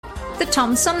The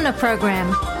Tom Sumner Program.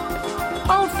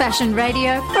 Old-fashioned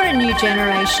radio for a new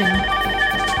generation.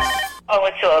 Oh,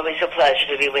 it's always a pleasure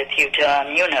to be with you, Tom.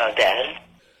 You know that.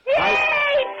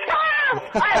 Yay, Tom!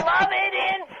 I love it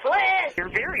in Flint! You're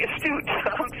very astute,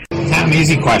 Tom. Tom,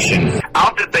 easy question.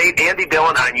 I'll debate Andy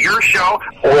Dillon on your show.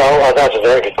 Well, that's a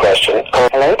very good question.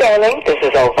 Hello, darling. This is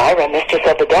Elvira, Mistress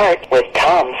of the Dark, with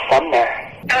Tom Sumner.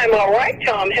 I'm all right,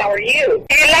 Tom. How are you?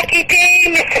 You lucky day,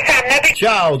 Mr. Sumner.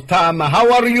 Ciao, Tom.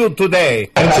 How are you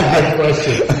today? That's a good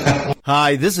question.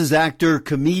 Hi, this is actor,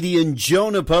 comedian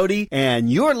Joe Napodi,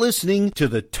 and you're listening to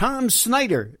the Tom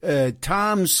Smothers.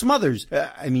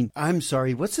 I'm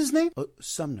sorry, what's his name?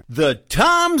 Sumner. The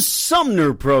Tom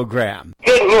Sumner Program.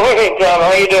 Good morning, Tom.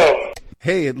 How you doing?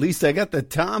 Hey, at least I got the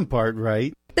Tom part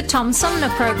right. The Tom Sumner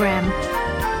Program.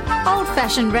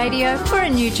 Old-fashioned radio for a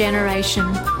new generation.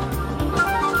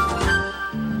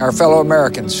 Our fellow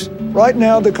Americans. Right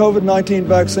now, the COVID-19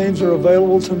 vaccines are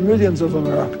available to millions of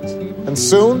Americans. And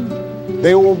soon,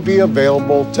 they will be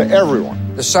available to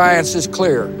everyone. The science is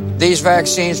clear. These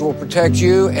vaccines will protect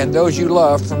you and those you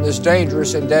love from this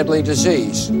dangerous and deadly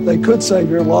disease. They could save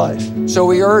your life. So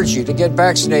we urge you to get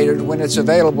vaccinated when it's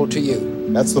available to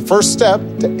you. That's the first step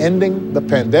to ending the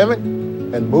pandemic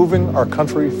and moving our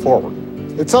country forward.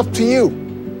 It's up to you.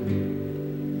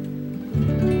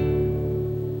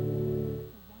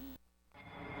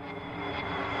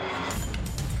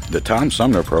 The Tom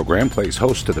Sumner Program plays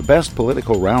host to the best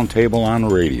political roundtable on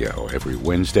radio every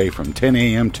Wednesday from 10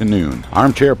 a.m. to noon.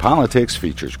 Armchair Politics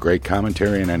features great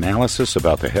commentary and analysis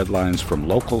about the headlines from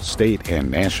local, state,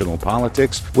 and national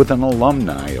politics with an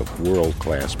alumni of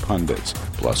world-class pundits,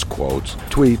 plus quotes,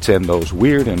 tweets, and those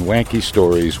weird and wacky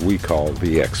stories we call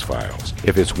the X-Files.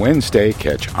 If it's Wednesday,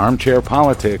 catch Armchair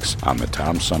Politics on the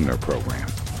Tom Sumner Program.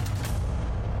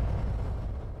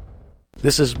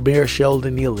 This is Mayor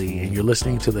Sheldon Neely, and you're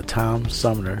listening to the Tom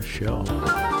Sumner Show.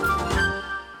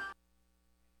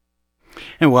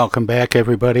 And welcome back,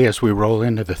 everybody, as we roll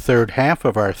into the third half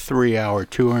of our 3-hour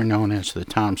tour known as the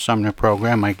Tom Sumner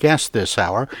Program. My guest this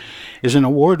hour is an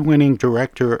award-winning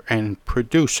director and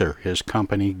producer. His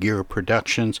company, Gier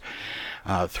Productions.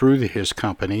 Through his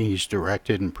company, he's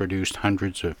directed and produced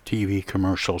hundreds of TV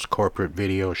commercials, corporate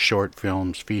videos, short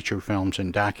films, feature films,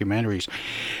 and documentaries.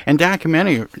 And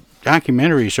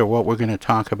documentaries are what we're going to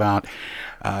talk about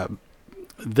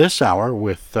this hour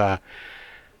with the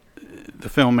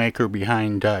filmmaker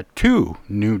behind two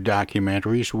new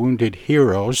documentaries, Wounded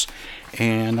Heroes,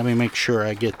 and let me make sure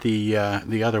I get the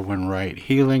other one right,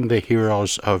 Healing the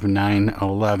Heroes of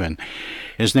 9/11.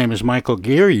 His name is Michael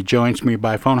Gier. He joins me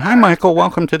by phone. Hi, Michael.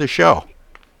 Welcome to the show.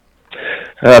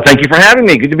 Thank you for having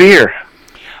me. Good to be here.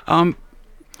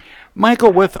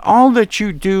 Michael, with all that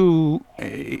you do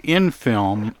in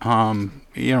film, from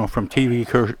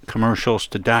TV commercials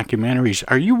to documentaries,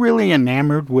 are you really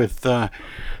enamored with the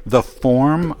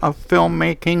form of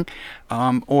filmmaking,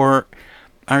 or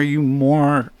are you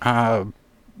more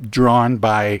drawn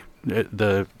by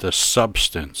the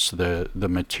substance, the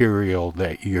material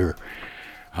that you're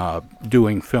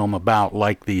doing film about,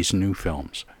 like these new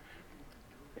films?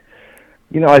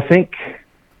 I think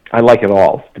I like it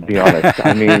all, to be honest.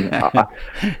 I mean,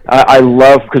 I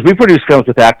love, because we produce films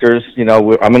with actors.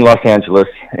 I'm in Los Angeles,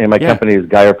 and my company is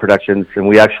Gier Productions, and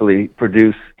we actually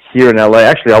produce here in LA,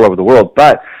 actually all over the world.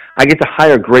 But I get to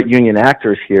hire great union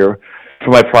actors here for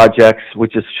my projects,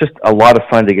 which is just a lot of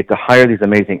fun to get to hire these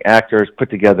amazing actors, put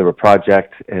together a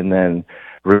project, and then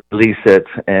release it,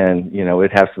 and,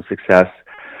 it has some success.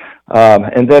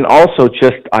 And then also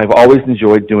I've always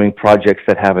enjoyed doing projects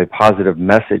that have a positive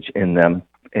message in them,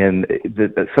 and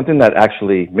something that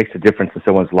actually makes a difference in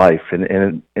someone's life.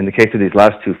 And in the case of these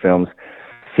last two films,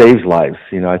 saves lives.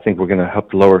 I think we're going to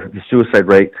help lower the suicide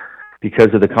rate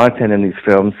because of the content in these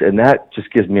films, and that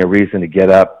just gives me a reason to get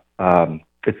up.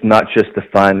 It's not just the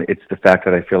fun, it's the fact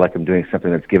that I feel like I'm doing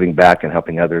something that's giving back and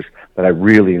helping others that I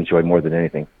really enjoy more than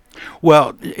anything.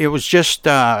 Well, it was just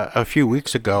a few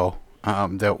weeks ago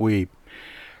that we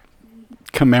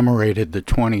commemorated the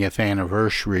 20th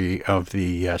anniversary of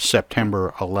the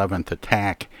September 11th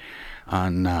attack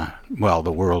on,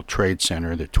 the World Trade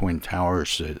Center, the Twin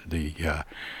Towers, the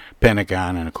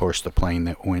Pentagon, and, of course, the plane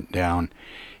that went down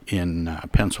in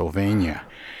Pennsylvania.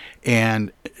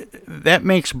 And that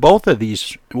makes both of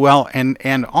these,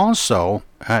 and also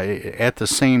at the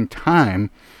same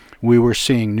time, we were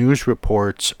seeing news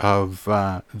reports of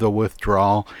the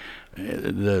withdrawal,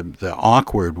 the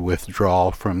awkward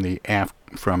withdrawal from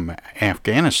from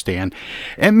Afghanistan.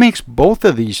 It makes both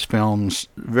of these films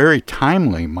very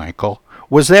timely, Michael.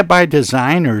 Was that by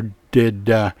design, or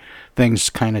did things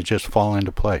kind of just fall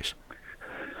into place?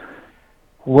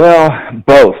 Well,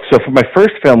 both. So for my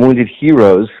first film, Wounded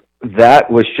Heroes, that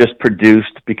was just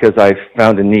produced because I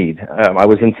found a need. I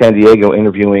was in San Diego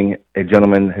interviewing a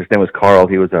gentleman. His name was Carl.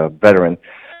 He was a veteran.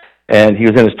 And he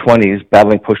was in his 20s,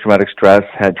 battling post-traumatic stress,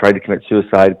 had tried to commit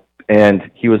suicide,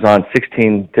 and he was on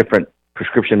 16 different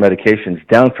prescription medications,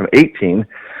 down from 18,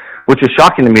 which was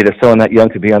shocking to me that someone that young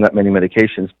could be on that many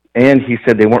medications. And he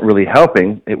said they weren't really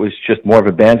helping. It was just more of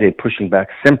a Band-Aid pushing back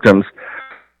symptoms.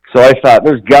 So I thought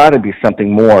there's got to be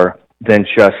something more than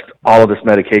just all of this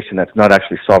medication that's not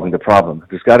actually solving the problem.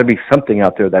 There's got to be something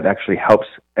out there that actually helps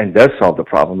and does solve the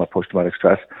problem of post-traumatic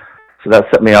stress. So that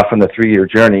set me off on the 3-year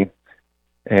journey.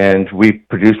 And we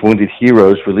produced Wounded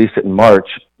Heroes, released it in March,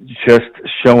 just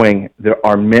showing there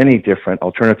are many different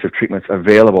alternative treatments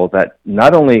available that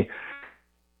not only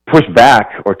push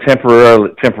back or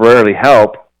temporarily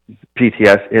help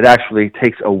PTS, it actually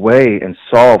takes away and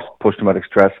solves post-traumatic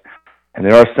stress. And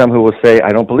there are some who will say, I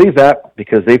don't believe that,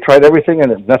 because they've tried everything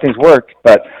and nothing's worked,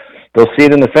 but they'll see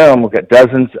it in the film. We'll get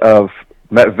dozens of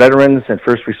veterans and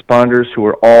first responders who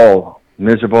are all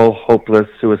miserable, hopeless,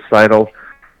 suicidal,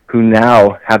 who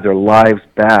now have their lives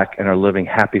back and are living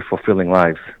happy, fulfilling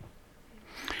lives.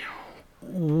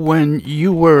 When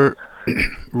you were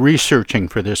researching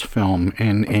for this film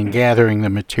and gathering the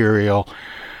material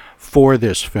for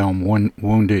this film,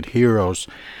 Wounded Heroes,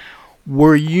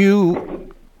 were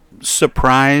you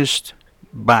surprised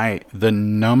by the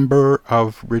number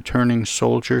of returning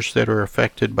soldiers that are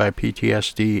affected by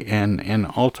PTSD and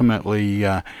ultimately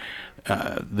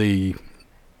the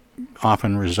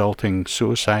often resulting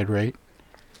suicide rate?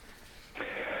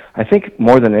 I think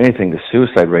more than anything, the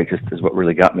suicide rate is what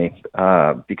really got me,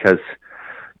 because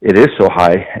it is so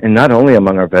high, and not only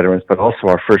among our veterans, but also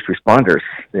our first responders.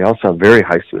 They also have very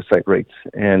high suicide rates,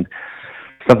 and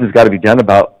something's got to be done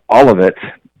about all of it.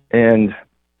 And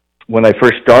when I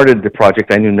first started the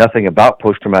project, I knew nothing about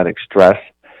post-traumatic stress,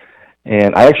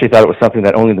 and I actually thought it was something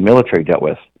that only the military dealt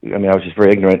with. I mean, I was just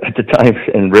very ignorant at the time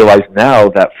and realized now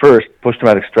that first,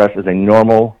 post-traumatic stress is a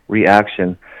normal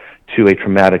reaction to a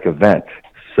traumatic event.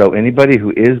 So anybody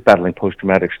who is battling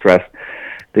post-traumatic stress,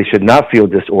 they should not feel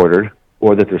disordered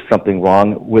or that there's something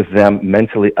wrong with them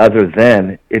mentally other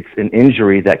than it's an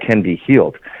injury that can be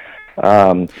healed.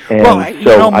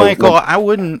 Michael, I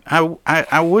wouldn't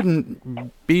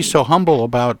be so humble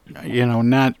about,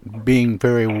 not being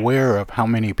very aware of how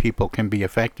many people can be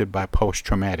affected by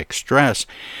post-traumatic stress.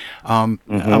 A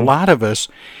lot of us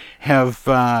have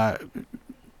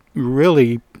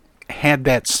really had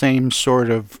that same sort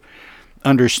of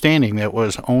understanding that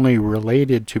was only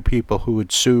related to people who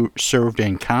had served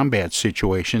in combat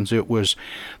situations. It was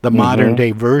the modern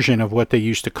day version of what they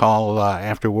used to call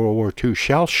after World War II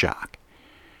shell shock.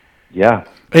 Yeah.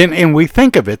 And we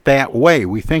think of it that way.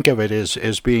 We think of it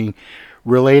as being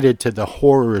related to the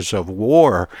horrors of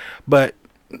war, but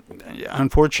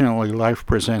unfortunately life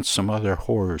presents some other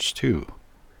horrors too.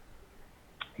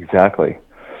 Exactly.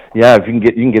 Yeah, if you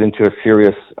can get into a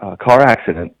serious car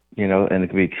accident, and it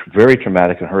can be very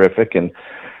traumatic and horrific, and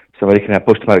somebody can have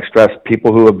post-traumatic stress.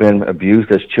 People who have been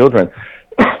abused as children,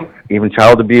 even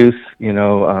child abuse,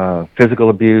 physical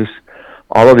abuse,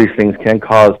 all of these things can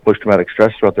cause post-traumatic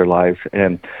stress throughout their lives.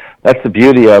 And that's the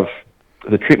beauty of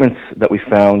the treatments that we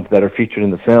found that are featured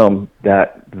in the film,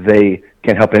 that they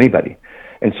can help anybody.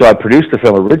 And so I produced the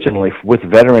film originally with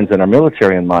veterans and our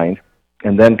military in mind,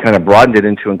 and then kind of broadened it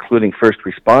into including first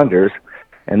responders,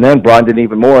 and then broadened it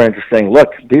even more into saying, look,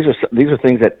 these are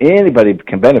things that anybody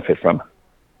can benefit from.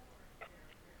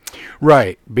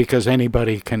 Right, because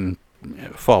anybody can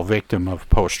fall victim of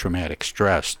post-traumatic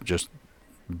stress just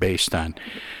based on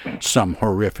some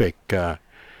horrific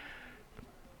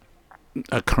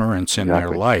occurrence in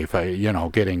their life.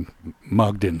 Getting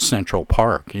mugged in Central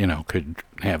Park, could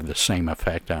have the same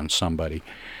effect on somebody.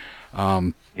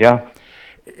 Yeah.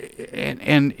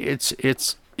 And it's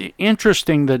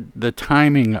interesting that the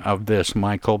timing of this,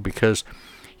 Michael, because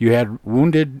you had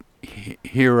Wounded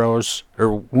Heroes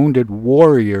or Wounded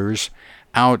Warriors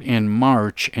out in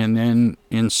March, and then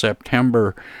in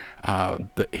September,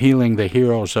 Healing the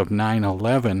Heroes of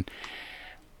 9/11.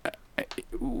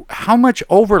 How much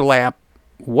overlap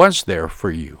was there for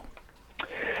you?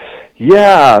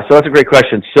 Yeah, so that's a great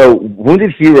question. So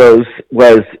Wounded Heroes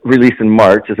was released in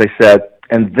March, as I said,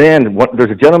 and then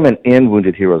there's a gentleman in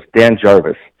Wounded Heroes, Dan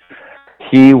Jarvis.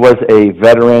 He was a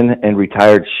veteran and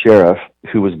retired sheriff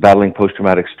who was battling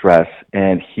post-traumatic stress,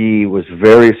 and he was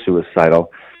very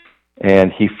suicidal,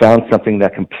 and he found something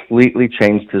that completely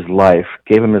changed his life,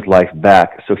 gave him his life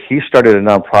back. So he started a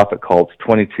nonprofit called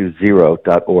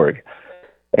 220.org,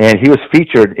 and he was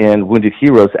featured in Wounded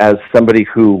Heroes as somebody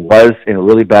who was in a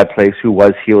really bad place, who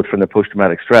was healed from the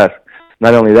post-traumatic stress.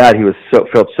 Not only that, he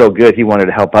felt so good he wanted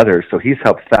to help others. So he's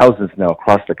helped thousands now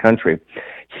across the country.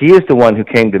 He is the one who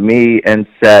came to me and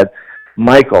said,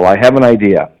 Michael, I have an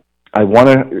idea. I want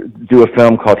to do a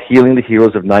film called Healing the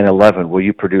Heroes of 9/11. Will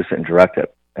you produce it and direct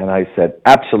it? And I said,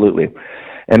 absolutely.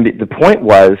 And the point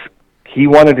was, he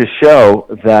wanted to show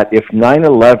that if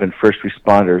 9/11 first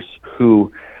responders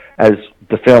who, as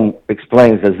the film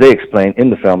explains, as they explain in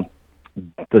the film,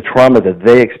 the trauma that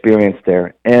they experienced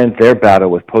there and their battle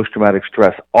with post-traumatic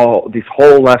stress all these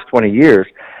whole last 20 years,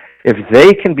 if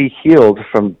they can be healed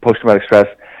from post-traumatic stress,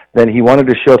 then he wanted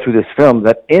to show through this film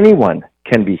that anyone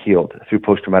can be healed through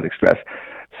post-traumatic stress.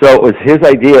 So it was his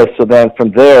idea. So then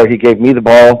from there, he gave me the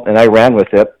ball, and I ran with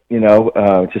it,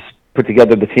 just put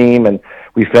together the team, and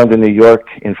we filmed in New York,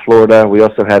 in Florida. We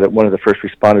also had one of the first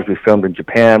responders we filmed in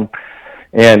Japan.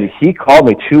 And he called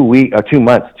me 2 weeks.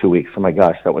 Oh my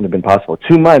gosh, that wouldn't have been possible.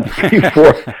 2 months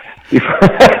before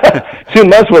 2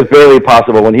 months was barely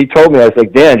possible. When he told me, I was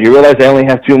like, Dan, do you realize I only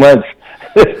have 2 months?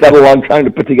 It's not a long time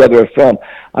to put together a film.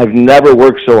 I've never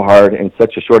worked so hard in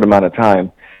such a short amount of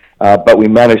time, but we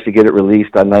managed to get it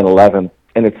released on 9/11.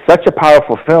 And it's such a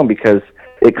powerful film because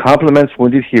it complements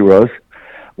Wounded Heroes,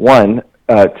 one.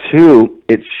 Two,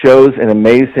 it shows an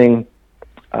amazing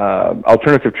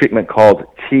alternative treatment called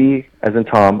T as in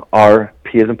Tom, R,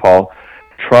 P as in Paul,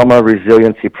 Trauma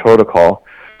Resiliency Protocol.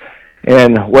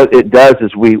 And what it does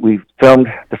is we filmed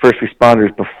the first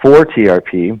responders before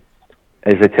TRP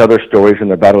as they tell their stories in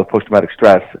their battle with post-traumatic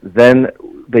stress. Then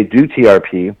they do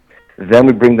TRP. Then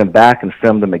we bring them back and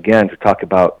film them again to talk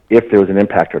about if there was an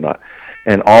impact or not.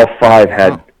 And all five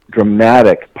had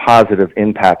dramatic positive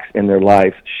impacts in their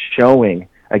lives, showing,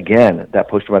 again, that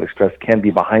post-traumatic stress can be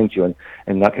behind you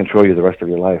and not control you the rest of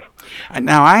your life.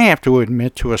 Now, I have to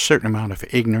admit to a certain amount of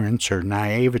ignorance or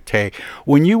naivete.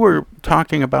 When you were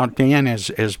talking about Dan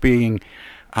as being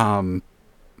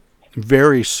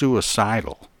very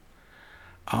suicidal,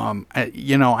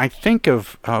 I think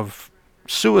of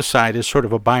suicide as sort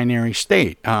of a binary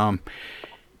state.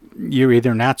 You're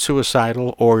either not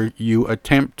suicidal or you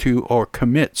attempt to or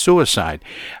commit suicide.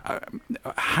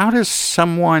 How does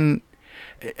someone...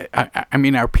 I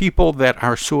mean, are people that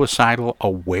are suicidal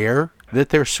aware that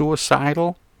they're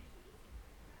suicidal?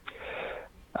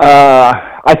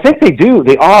 I think they do.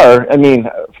 They are. I mean,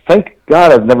 thank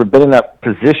God I've never been in that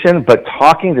position, but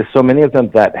talking to so many of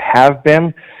them that have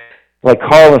been, like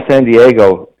Carl in San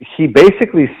Diego, he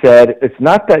basically said it's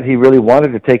not that he really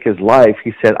wanted to take his life.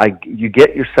 He said, you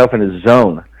get yourself in a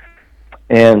zone.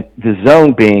 And the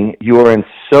zone being you are in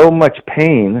so much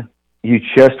pain, you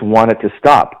just want it to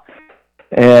stop.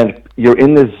 And you're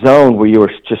in this zone where you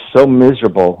are just so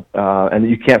miserable, and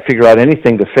you can't figure out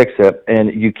anything to fix it,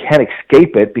 and you can't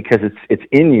escape it because it's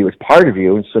in you, it's part of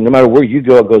you, and so no matter where you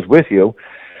go, it goes with you.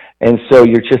 And so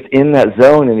you're just in that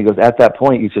zone, and he goes, at that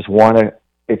point, you just want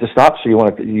it to stop, so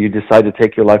you decide to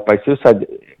take your life by suicide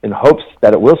in hopes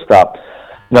that it will stop.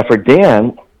 Now for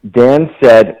Dan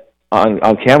said on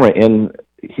camera in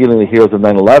Healing the Heroes of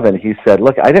 9/11, he said,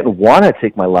 look, I didn't want to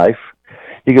take my life.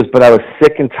 He goes, but I was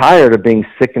sick and tired of being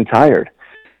sick and tired.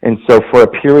 And so for a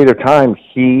period of time,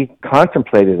 he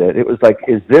contemplated it. It was like,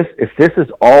 if this is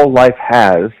all life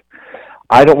has,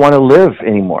 I don't want to live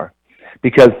anymore.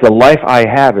 Because the life I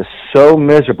have is so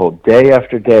miserable day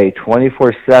after day,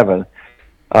 24/7,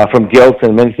 from guilt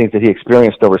and many things that he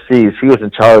experienced overseas. He was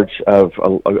in charge of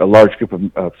a large group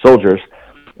of soldiers.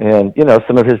 And,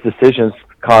 some of his decisions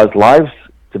caused lives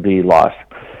to be lost.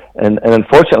 And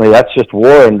unfortunately, that's just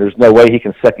war, and there's no way he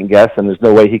can second guess, and there's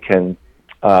no way he can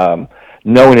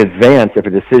know in advance if a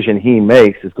decision he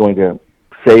makes is going to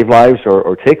save lives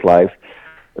or take lives.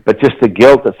 But just the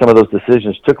guilt that some of those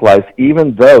decisions took lives,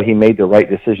 even though he made the right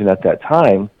decision at that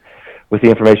time, with the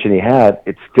information he had,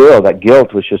 it's still, that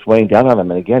guilt was just weighing down on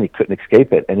him, and again, he couldn't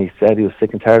escape it. And he said he was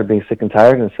sick and tired of being sick and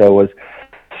tired, and so was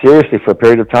seriously, for a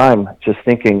period of time, just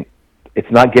thinking, it's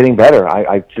not getting better.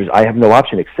 I have no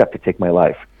option except to take my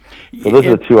life. So those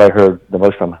are the two I heard the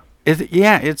most from.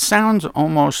 It sounds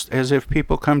almost as if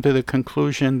people come to the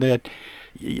conclusion that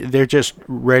they're just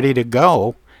ready to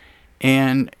go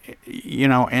and,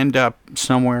 end up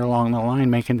somewhere along the line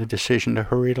making the decision to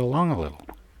hurry it along a little.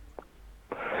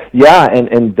 Yeah,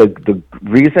 and the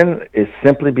reason is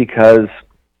simply because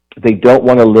they don't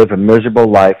want to live a miserable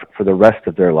life for the rest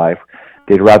of their life.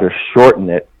 They'd rather shorten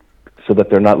it so that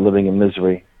they're not living in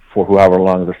misery for however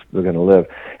long they're going to live.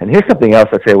 And here's something else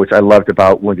I'd say which I loved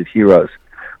about Wounded Heroes.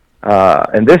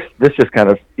 And this just kind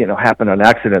of happened on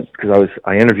accident because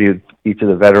I interviewed each of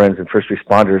the veterans and first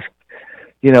responders,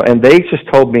 and they just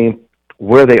told me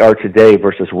where they are today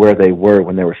versus where they were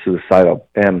when they were suicidal.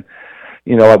 And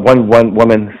one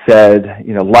woman said,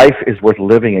 life is worth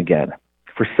living again.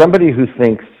 for somebody who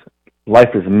thinks life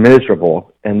is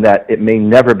miserable and that it may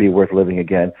never be worth living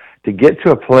again, to get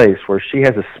to a place where she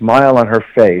has a smile on her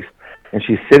face and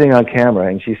she's sitting on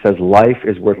camera and she says life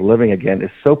is worth living again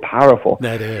is so powerful.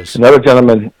 That is. Another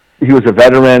gentleman, he was a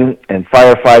veteran and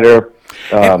firefighter.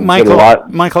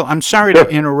 Michael, I'm sorry to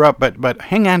interrupt, but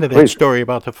hang on to that story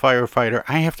about the firefighter.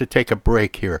 I have to take a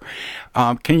break here.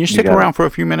 Can you stick around for a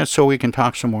few minutes so we can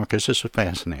talk some more, because this is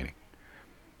fascinating?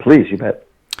 Please, you bet.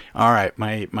 All right,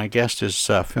 my guest is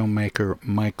filmmaker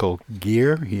Michael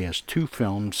Gier. He has 2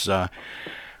 films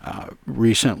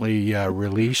recently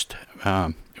released,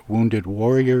 Wounded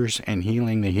Warriors and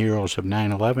Healing the Heroes of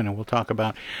 9/11, and we'll talk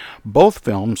about both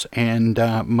films and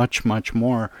much, much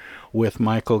more with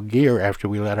Michael Gier after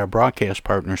we let our broadcast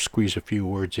partners squeeze a few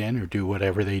words in or do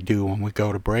whatever they do when we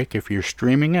go to break. If you're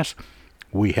streaming us,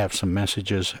 we have some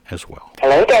messages as well.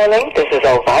 Hello, darling. This is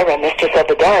Elvira, Mistress of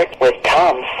the Dark, with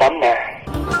Tom Sumner.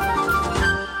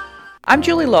 I'm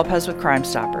Julie Lopez with Crime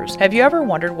Stoppers. Have you ever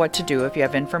wondered what to do if you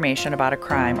have information about a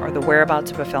crime or the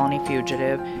whereabouts of a felony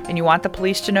fugitive and you want the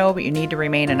police to know but you need to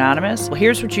remain anonymous? Well,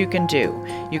 here's what you can do.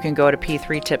 You can go to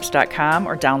p3tips.com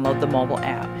or download the mobile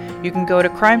app. You can go to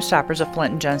Crime Stoppers of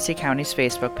Flint and Genesee County's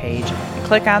Facebook page and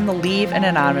click on the Leave an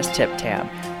Anonymous Tip tab,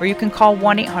 or you can call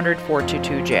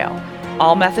 1-800-422-JAIL.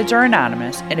 All methods are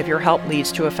anonymous, and if your help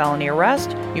leads to a felony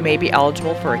arrest, you may be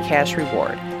eligible for a cash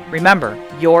reward. Remember,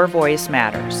 your voice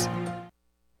matters.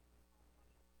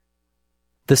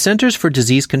 The Centers for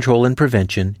Disease Control and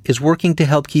Prevention is working to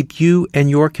help keep you and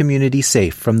your community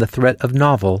safe from the threat of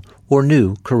novel or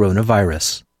new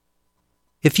coronavirus.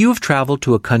 If you have traveled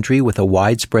to a country with a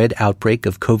widespread outbreak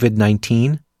of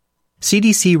COVID-19,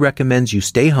 CDC recommends you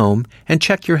stay home and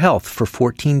check your health for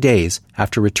 14 days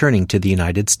after returning to the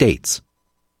United States.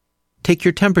 Take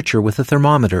your temperature with a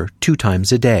thermometer 2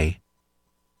 times a day.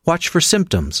 Watch for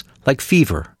symptoms like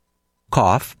fever,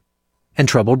 cough, and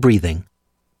trouble breathing.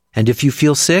 And if you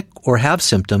feel sick or have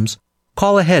symptoms,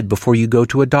 call ahead before you go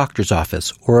to a doctor's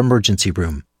office or emergency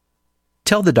room.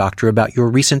 Tell the doctor about your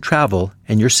recent travel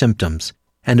and your symptoms,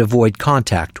 and avoid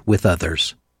contact with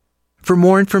others. For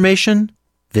more information,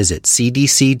 visit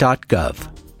cdc.gov.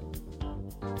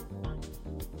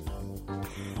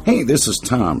 Hey, this is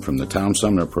Tom from the Tom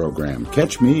Sumner Program.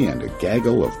 Catch me and a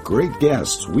gaggle of great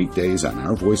guests weekdays on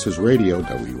Our Voices Radio,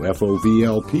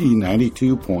 WFOVLP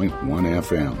 92.1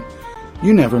 FM.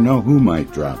 You never know who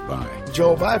might drop by.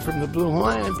 Joe By from the Blue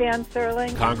Hawaiian. Dan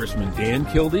Sterling. Congressman Dan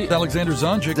Kildee. Alexander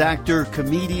Zonjic. Actor,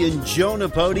 comedian Joe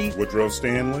Napodi. Woodrow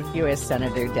Stanley. U.S.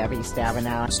 Senator Debbie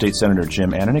Stabenow. State Senator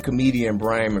Jim Ananich. Comedian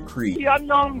Brian McCree. The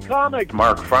unknown comic.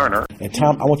 Mark Farner. And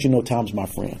Tom, I want you to know Tom's my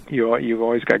friend. You've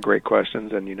always got great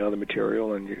questions, and you know the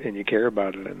material, and you care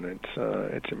about it, and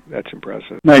that's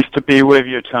impressive. Nice to be with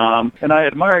you, Tom. And I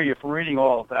admire you for reading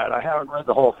all of that. I haven't read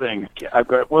the whole thing. I'm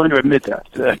willing to admit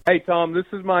that. Hey, Tom, this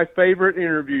is my favorite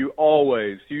interview always.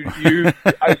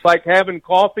 It's like having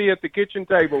coffee at the kitchen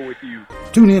table with you.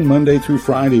 Tune in Monday through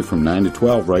Friday from 9 to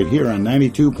 12 right here on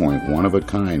 92.1 of a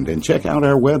kind, and check out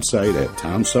our website at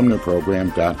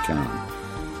TomSumnerProgram.com.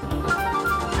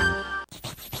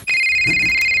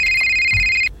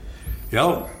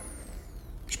 Hello.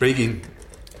 Speaking.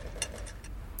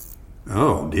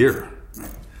 Oh, dear.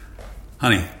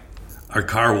 Honey, our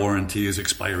car warranty is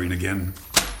expiring again.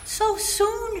 So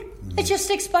soon? It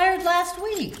just expired last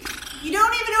week. You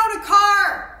don't even own a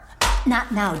car!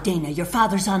 Not now, Dana. Your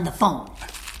father's on the phone.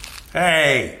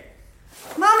 Hey!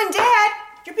 Mom and Dad,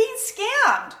 you're being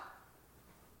scammed.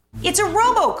 It's a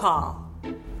robocall.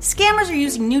 Scammers are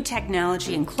using new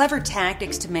technology and clever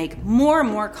tactics to make more and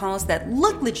more calls that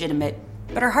look legitimate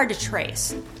but are hard to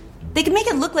trace. They can make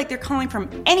it look like they're calling from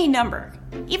any number,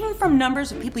 even from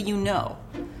numbers of people you know.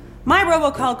 My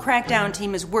robocall crackdown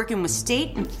team is working with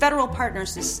state and federal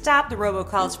partners to stop the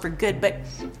robocalls for good, but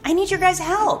I need your guys'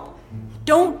 help.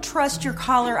 Don't trust your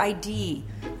caller ID.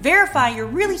 Verify you're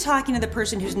really talking to the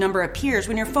person whose number appears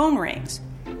when your phone rings.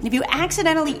 If you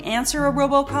accidentally answer a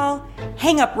robocall,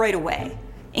 hang up right away.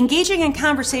 Engaging in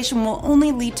conversation will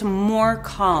only lead to more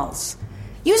calls.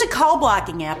 Use a call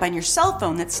blocking app on your cell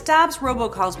phone that stops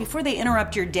robocalls before they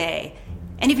interrupt your day.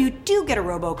 And if you do get a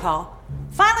robocall,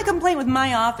 file a complaint with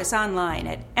my office online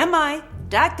at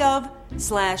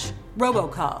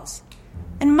mi.gov/robocalls.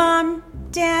 And Mom,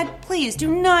 Dad, please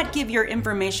do not give your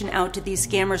information out to these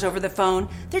scammers over the phone.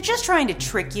 They're just trying to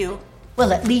trick you.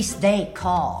 Well, at least they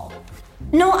call.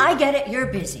 No, I get it, you're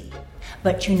busy.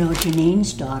 But you know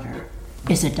Janine's daughter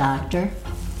is a doctor.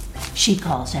 She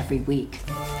calls every week.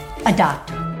 A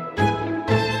doctor.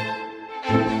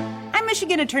 I'm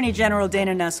Michigan Attorney General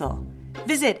Dana Nessel.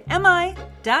 Visit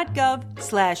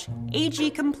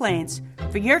mi.gov/agcomplaints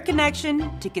for your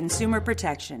connection to consumer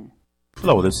protection.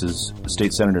 Hello, this is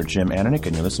State Senator Jim Ananick,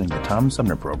 and you're listening to the Tom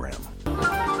Sumner Program.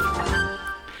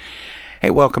 Hey,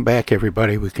 welcome back,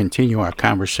 everybody. We continue our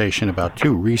conversation about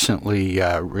two recently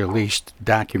released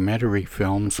documentary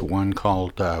films, one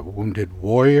called Wounded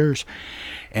Warriors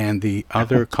and the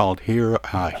other called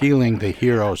Healing the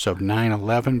Heroes of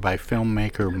 9/11 by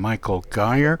filmmaker Michael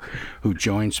Gier, who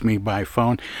joins me by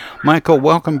phone. Michael,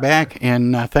 welcome back,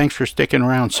 and thanks for sticking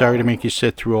around. Sorry to make you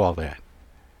sit through all that.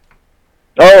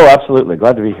 Oh, absolutely.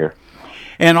 Glad to be here.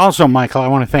 And also, Michael, I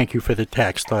want to thank you for the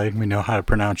text letting me know how to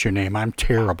pronounce your name. I'm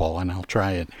terrible, and I'll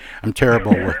try it. I'm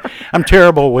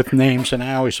terrible with names, and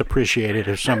I always appreciate it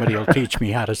if somebody will teach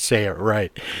me how to say it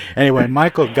right. Anyway,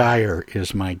 Michael Gier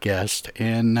is my guest,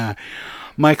 and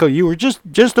Michael, you were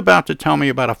just about to tell me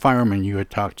about a fireman you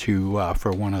had talked to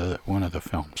for one of the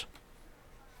films.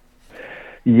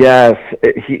 Yes,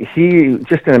 he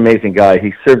just an amazing guy.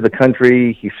 He served the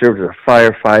country. He served as a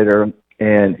firefighter,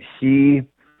 and he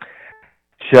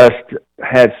just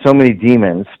had so many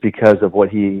demons because of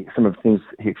some of the things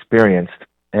he experienced.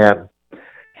 And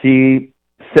he,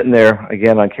 sitting there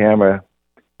again on camera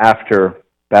after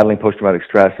battling post-traumatic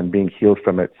stress and being healed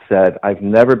from it, said, "I've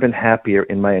never been happier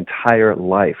in my entire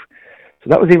life."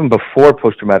 So that was even before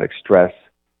post-traumatic stress.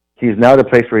 He's now at a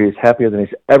place where he's happier than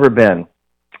he's ever been.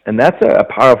 And that's a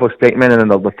powerful statement. And then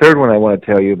the third one I want to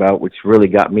tell you about, which really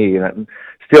got me, and it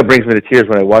still brings me to tears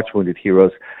when I watch Wounded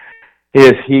Heroes,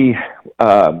 is he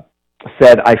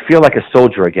said, "I feel like a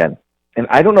soldier again." And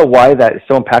I don't know why that is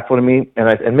so impactful to me,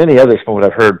 and many others from what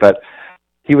I've heard, but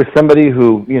he was somebody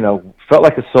who, felt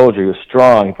like a soldier. He was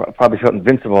strong. He probably felt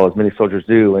invincible, as many soldiers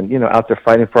do, and, out there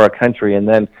fighting for our country. And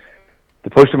then the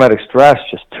post-traumatic stress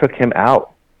just took him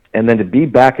out. And then to be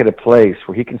back at a place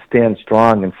where he can stand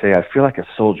strong and say, "I feel like a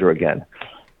soldier again,"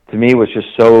 to me was just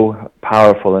so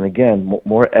powerful. And again,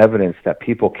 more evidence that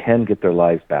people can get their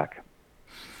lives back.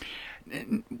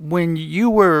 When you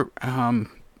were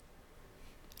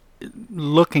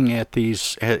looking at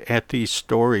these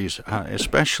stories,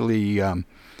 especially,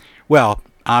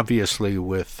 obviously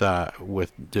with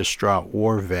distraught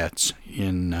war vets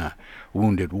in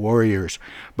Wounded Warriors,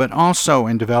 but also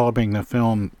in developing the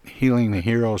film Healing the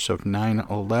Heroes of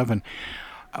 9/11,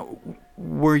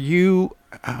 were you,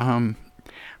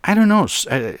 I don't know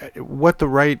what the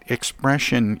right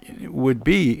expression would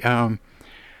be,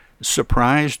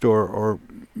 surprised or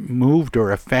moved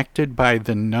or affected by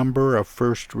the number of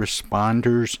first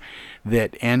responders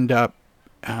that end up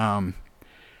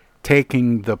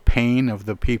taking the pain of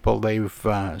the people they've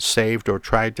saved or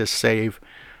tried to save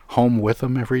home with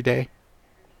them every day?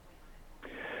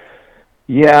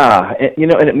 Yeah,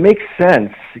 and it makes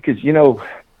sense because,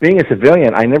 being a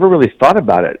civilian, I never really thought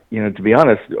about it. To be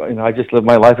honest, I just lived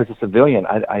my life as a civilian.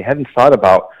 I hadn't thought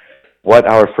about what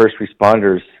our first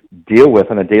responders deal with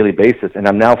on a daily basis. And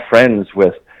I'm now friends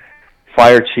with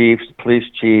fire chiefs, police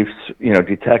chiefs,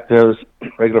 detectives,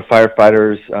 regular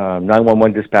firefighters,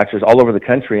 911 dispatchers all over the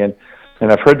country. And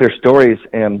I've heard their stories,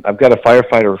 and I've got a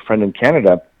firefighter friend in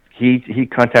Canada. He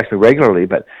contacts me regularly,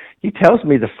 but he tells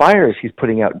me the fires he's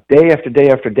putting out day after day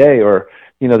after day, or,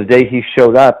 the day he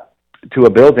showed up to a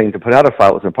building to put out a fire,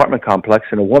 it was an apartment complex,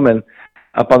 and a woman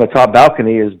up on the top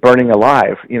balcony is burning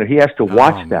alive. He has to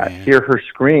watch that, hear her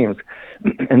screams.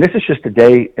 And this is just a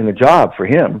day in the job for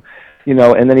him,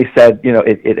 and then he said,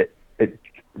 it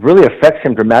really affects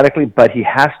him dramatically, but he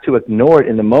has to ignore it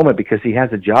in the moment because he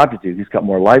has a job to do. He's got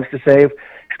more lives to save.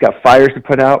 He's got fires to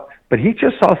put out. But he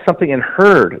just saw something and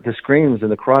heard the screams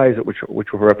and the cries, which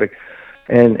were horrific,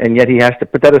 and yet he has to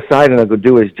put that aside and go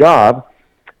do his job.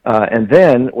 And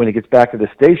then when he gets back to the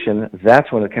station,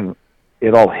 that's when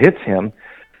it all hits him.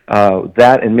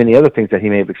 That and many other things that he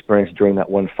may have experienced during that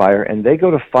one fire, and they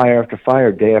go to fire after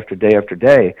fire, day after day after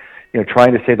day,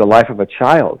 trying to save the life of a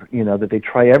child. That they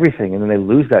try everything and then they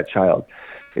lose that child.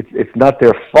 It's not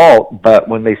their fault, but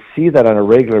when they see that on a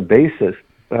regular basis.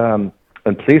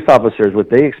 And police officers,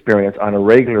 what they experience on a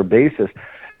regular basis,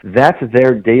 that's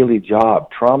their daily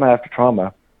job, trauma after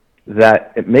trauma,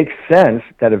 that it makes sense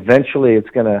that eventually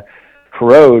it's going to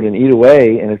corrode and eat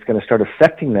away, and it's going to start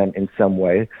affecting them in some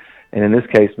way, and in this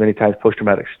case, many times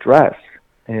post-traumatic stress.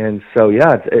 And so,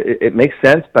 it makes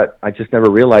sense, but I just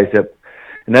never realized it.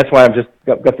 And that's why I've just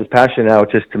got this passion now,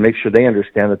 just to make sure they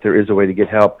understand that there is a way to get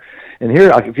help. And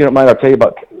here, if you don't mind, I'll tell you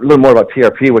a little more about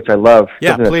TRP, which I love.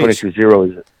 Yeah, please.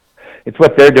 220 is it's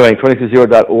what they're doing,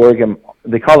 220.org, and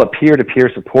they call it peer-to-peer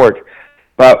support.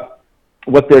 But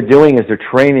what they're doing is they're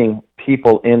training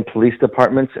people in police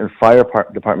departments and fire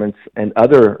departments and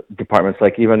other departments,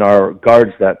 like even our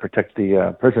guards that protect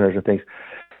the prisoners and things.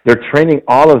 They're training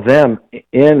all of them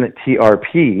in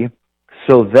TRP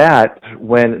so that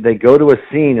when they go to a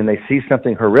scene and they see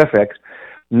something horrific,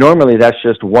 normally that's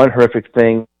just one horrific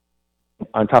thing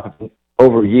on top of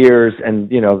over years, and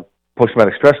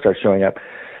post-traumatic stress starts showing up.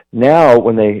 Now,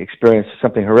 when they experience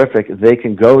something horrific, they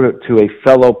can go to a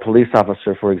fellow police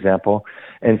officer, for example,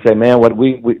 and say, man,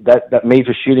 that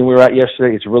major shooting we were at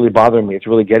yesterday, it's really bothering me. It's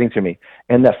really getting to me.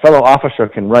 And that fellow officer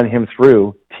can run him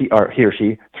through, he or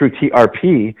she, through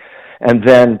TRP, and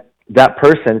then that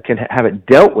person can have it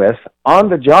dealt with on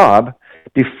the job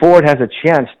before it has a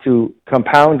chance to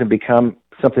compound and become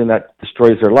something that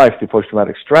destroys their life through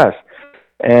post-traumatic stress.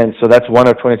 And so that's one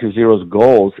of 22-Zero's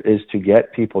goals, is to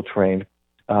get people trained.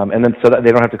 And then so that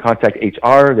they don't have to contact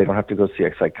HR, they don't have to go see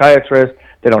a psychiatrist,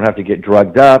 they don't have to get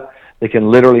drugged up. They can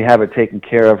literally have it taken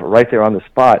care of right there on the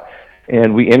spot.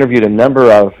 And we interviewed a number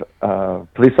of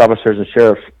police officers and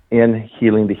sheriffs in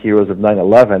Healing the Heroes of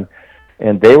 9/11,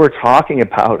 and they were talking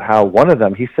about how one of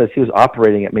them, he says he was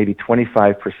operating at maybe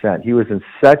 25%. He was in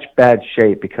such bad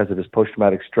shape because of his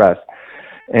post-traumatic stress.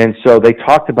 And so they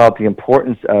talked about the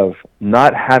importance of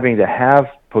not having to have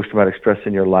post-traumatic stress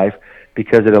in your life,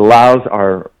 because it allows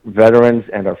our veterans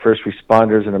and our first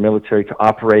responders and our military to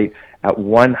operate at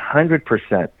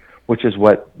 100%, which is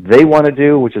what they want to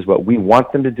do, which is what we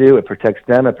want them to do. It protects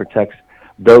them, it protects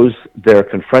those they're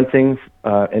confronting,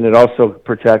 and it also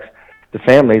protects the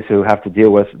families who have to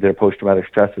deal with their post-traumatic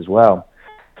stress as well.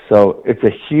 So it's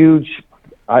a huge,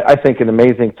 I think, an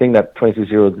amazing thing that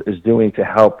 22-Zero is doing to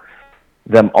help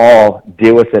them all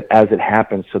deal with it as it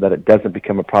happens, so that it doesn't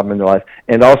become a problem in their life,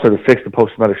 and also to fix the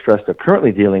post-traumatic stress they're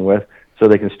currently dealing with so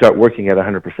they can start working at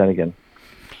 100% again.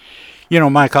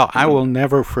 Michael, I will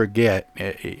never forget,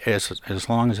 as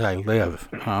long as I live,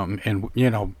 and,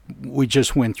 we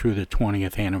just went through the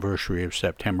 20th anniversary of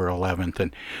September 11th,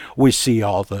 and we see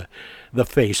all the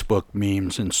Facebook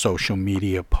memes and social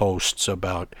media posts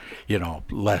about,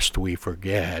 lest we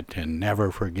forget and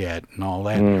never forget and all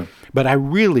that. But I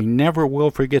really never will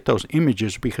forget those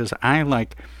images, because I,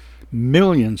 like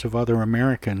millions of other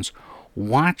Americans,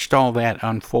 watched all that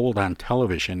unfold on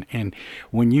television. And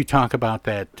when you talk about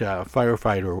that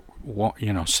firefighter,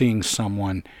 seeing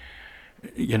someone,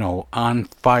 on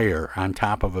fire on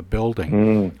top of a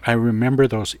building, I remember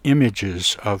those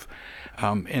images of,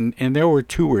 and there were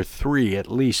 2 or 3 at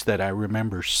least that I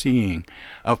remember seeing,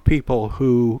 of people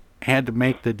who had to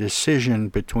make the decision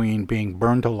between being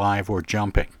burned alive or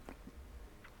jumping.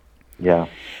 Yeah.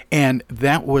 And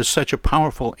that was such a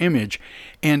powerful image.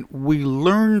 And we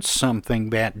learned something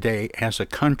that day as a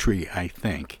country, I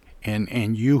think.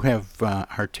 And you have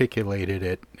articulated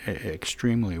it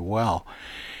extremely well.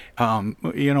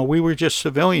 We were just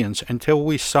civilians until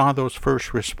we saw those first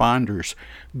responders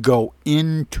go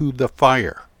into the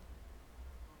fire.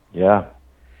 Yeah.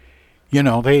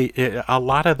 A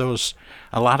lot of those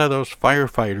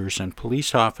firefighters and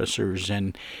police officers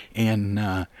and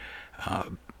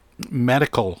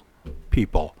medical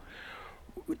people,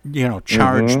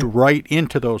 charged right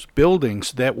into those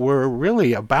buildings that were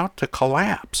really about to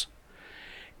collapse.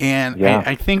 And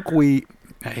I think we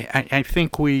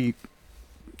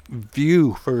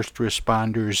view first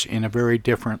responders in a very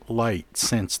different light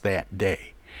since that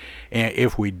day. And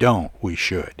if we don't, we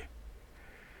should.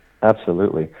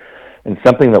 Absolutely. And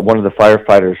something that one of the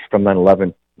firefighters from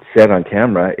 9/11 said on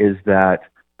camera is that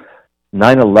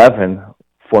 9/11,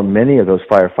 for many of those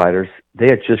firefighters, they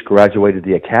had just graduated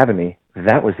the academy.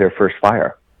 That was their first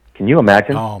fire. Can you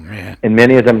imagine? Oh, man. And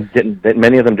many of them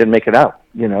didn't make it out,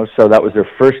 so that was their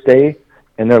first day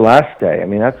and their last day. I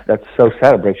mean, that's so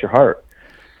sad. It breaks your heart.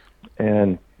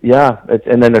 And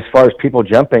and then as far as people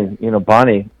jumping,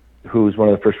 Bonnie, who's one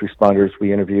of the first responders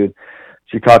we interviewed,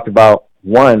 she talked about,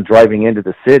 one, driving into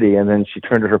the city, and then she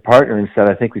turned to her partner and said,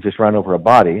 I think we just ran over a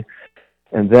body.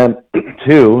 And then,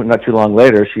 2, not too long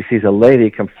later, she sees a lady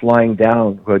come flying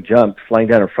down, who had jumped, flying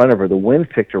down in front of her. The wind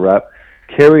picked her up,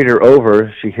 carried her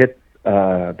over. She hit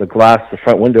the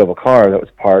front window of a car that was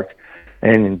parked.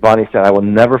 And Bonnie said, I will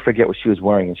never forget what she was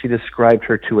wearing. And she described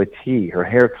her to a T, her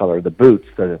hair color, the boots,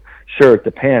 the shirt,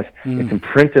 the pants. It's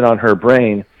imprinted on her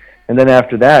brain. And then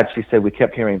after that, she said, we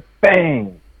kept hearing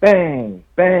bang, bang,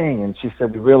 bang. And she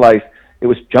said, we realized it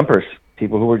was jumpers,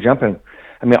 people who were jumping.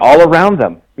 I mean, all around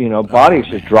them, bodies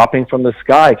just dropping from the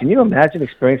sky. Can you imagine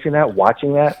experiencing that,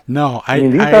 watching that? No, I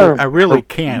really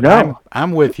can't. No.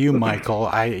 I'm with you, Michael.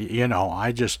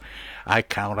 I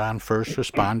count on first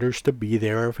responders to be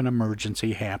there if an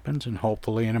emergency happens, and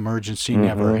hopefully an emergency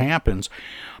never happens.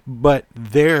 But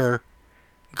they're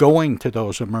going to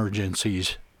those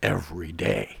emergencies every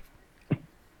day.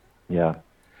 Yeah.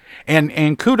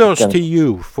 And kudos to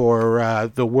you for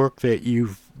the work that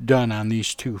you've done on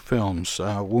these 2 films,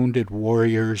 Wounded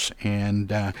Warriors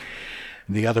and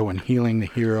the other one, Healing the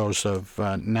Heroes of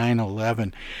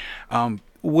 9/11.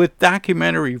 With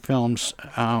documentary films,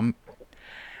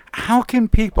 how can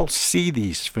people see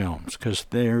these films? Because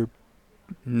they're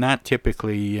not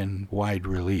typically in wide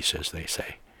release, as they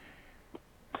say.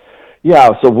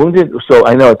 Yeah, so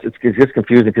I know it gets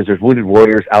confusing because there's Wounded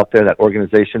Warriors out there, that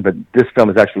organization, but this film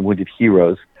is actually Wounded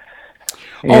Heroes.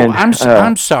 And, I'm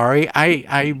sorry.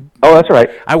 Oh, that's all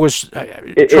right. I was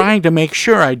trying to make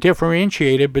sure I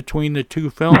differentiated between the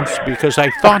two films because I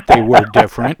thought they were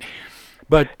different.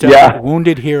 But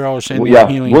Wounded Heroes and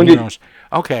Healing Heroes.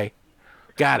 Okay,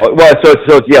 got it. Well, so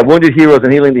Wounded Heroes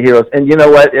and Healing the Heroes, and you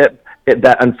know what?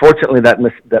 Unfortunately, that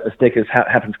mistake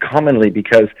happens commonly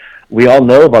because we all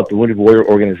know about the Wounded Warrior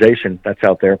organization that's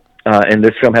out there, and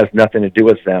this film has nothing to do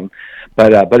with them.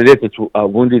 But it's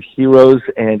Wounded Heroes,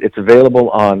 and it's available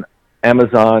on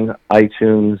Amazon,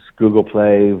 iTunes, Google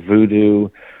Play,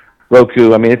 Vudu,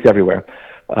 Roku. I mean, it's everywhere.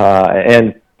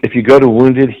 And if you go to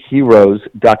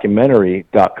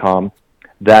woundedheroesdocumentary.com,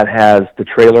 that has the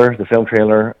trailer, the film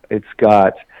trailer. It's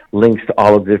got links to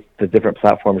all of the different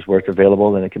platforms where it's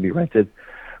available, and it can be rented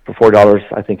for $4,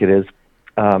 I think it is.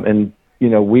 And you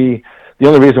know, the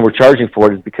only reason we're charging for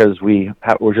it is because we're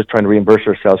just trying to reimburse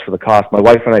ourselves for the cost. My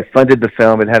wife and I funded the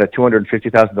film. It had a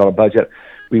 $250,000 budget.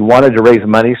 We wanted to raise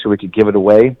money so we could give it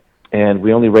away, and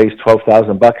we only raised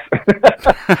 $12,000.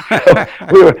 So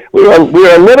we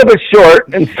were a little bit short,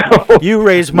 and so you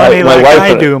raise money like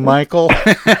I do, Michael.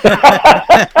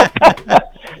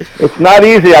 It's not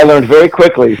easy. I learned very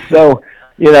quickly. So,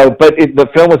 you know, but the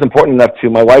film was important enough to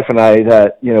my wife and I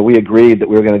that, you know, we agreed that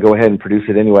we were going to go ahead and produce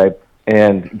it anyway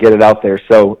and get it out there.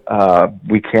 So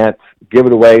we can't give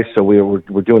it away. So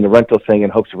we're doing the rental thing in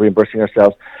hopes of reimbursing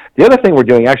ourselves. The other thing we're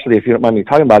doing, actually, if you don't mind me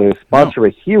talking about it, is Sponsor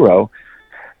a Hero.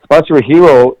 Sponsor a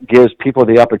Hero gives people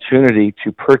the opportunity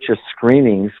to purchase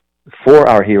screenings for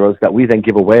our heroes that we then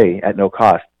give away at no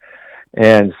cost.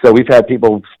 And so we've had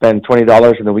people spend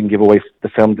 $20 and then we can give away the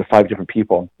film to 5 different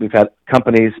people. We've had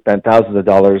companies spend thousands of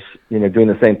dollars, you know, doing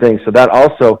the same thing. So that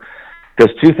also does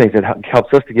two things. It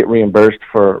helps us to get reimbursed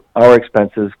for our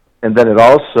expenses, and then it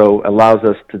also allows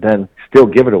us to then still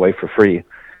give it away for free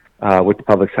with the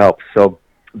public's help. So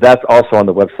that's also on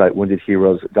the website,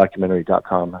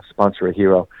 woundedheroesdocumentary.com, Sponsor a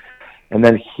Hero. And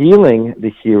then Healing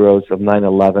the Heroes of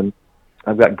 9/11,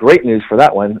 I've got great news for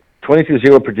that one.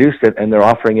 220 produced it, and they're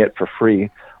offering it for free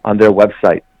on their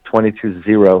website,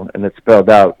 220, and it's spelled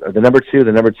out, the number 2,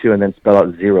 and then spell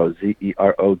out 0,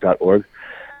 zero.org.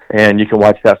 And you can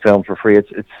watch that film for free.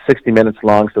 It's 60 minutes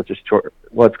long, so it's a short.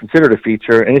 Well, it's considered a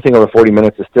feature. Anything over 40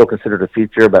 minutes is still considered a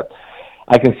feature, but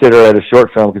I consider it a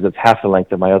short film because it's half the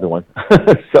length of my other one.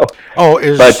 Is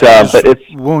it's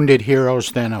Wounded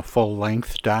Heroes then a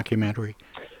full-length documentary?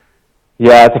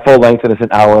 Yeah, it's a full length, and it's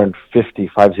an hour and 50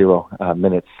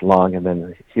 minutes long. And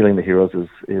then Healing the Heroes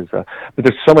is but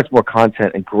there's so much more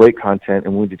content and great content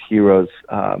in Wounded Heroes.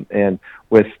 And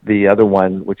with the other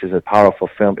one, which is a powerful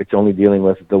film, it's only dealing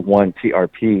with the one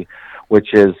TRP,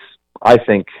 which is, I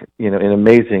think, you know, an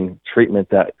amazing treatment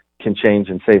that can change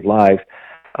and save lives.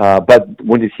 But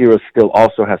Wounded Heroes still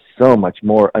also has so much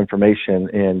more information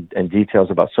and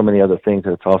details about so many other things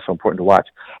that it's also important to watch.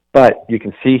 But you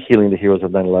can see Healing the Heroes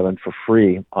of 9/11 for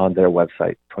free on their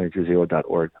website,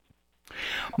 220.org.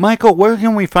 Michael, where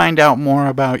can we find out more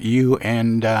about you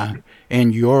and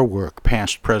your work,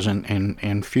 past, present,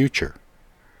 and future?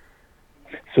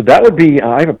 So that would be,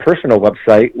 I have a personal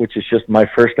website, which is just my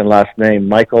first and last name,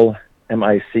 Michael,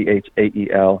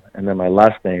 Michael, and then my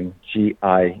last name,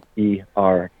 Gier.com,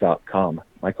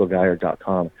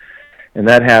 michaelgier.com. And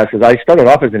that has, because I started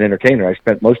off as an entertainer. I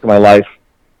spent most of my life,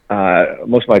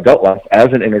 most of my adult life as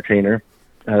an entertainer.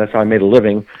 That's how I made a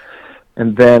living.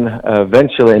 And then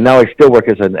eventually, and now I still work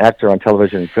as an actor on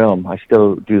television and film. I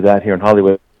still do that here in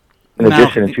Hollywood. In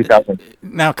addition, in 2000.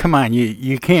 Now, come on,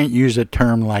 you can't use a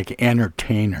term like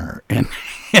entertainer and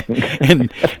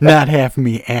and not have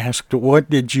me asked, what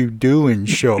did you do in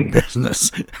show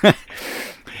business?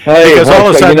 Because all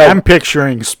of a sudden, I'm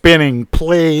picturing spinning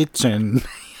plates and...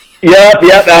 Yeah,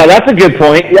 that's a good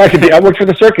point. Yeah, I worked for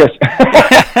the circus.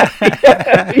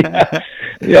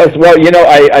 Yes, well, you know,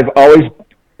 I've always,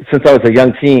 since I was a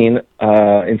young teen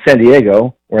in San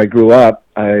Diego, where I grew up,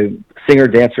 I'm singer,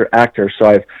 dancer, actor,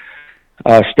 so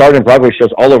I've starred in Broadway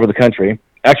shows all over the country,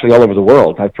 actually all over the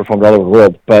world. I've performed all over the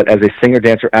world, but as a singer,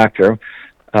 dancer, actor,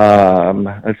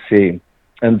 let's see.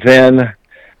 And then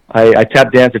I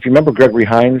tap danced. If you remember Gregory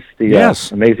Hines, the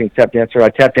amazing tap dancer, I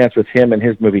tap danced with him in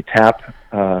his movie Tap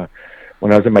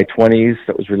when I was in my 20s.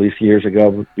 That was released years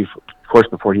ago, of course,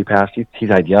 before he passed. He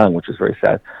died young, which was very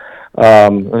sad.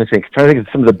 Let me think. Trying to think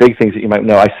of some of the big things that you might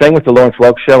know. I sang with the Lawrence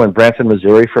Welk Show in Branson,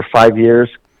 Missouri for 5 years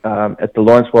at the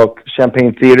Lawrence Welk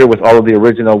Champaign Theater with all of the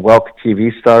original Welk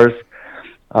TV stars.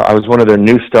 I was one of their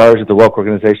new stars that the Welk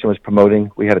organization was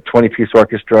promoting. We had a 20-piece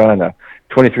orchestra and a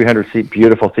 2,300-seat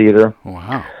beautiful theater.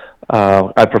 Wow.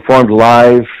 I performed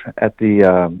live at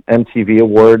the MTV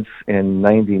Awards in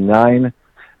 '99.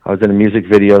 I was in a music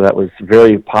video that was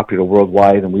very popular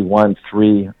worldwide, and we won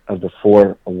 3 of the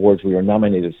 4 awards we were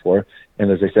nominated for.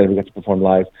 And as I said, we got to perform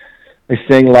live. I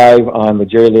sang live on the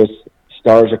Jerry Lewis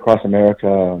Stars Across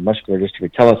America Muscular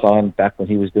Dystrophy Telethon back when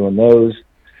he was doing those.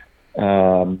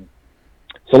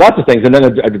 So lots of things. And then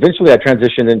eventually I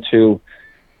transitioned into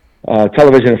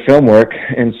television and film work.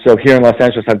 And so here in Los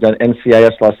Angeles, I've done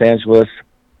NCIS Los Angeles.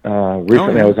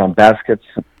 Recently I was on Baskets,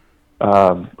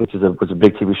 which was a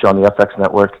big TV show on the FX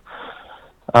network.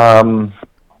 I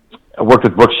worked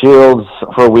with Brooke Shields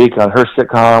for a week on her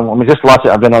sitcom. I mean, just lots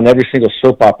I've been on every single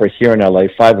soap opera here in LA,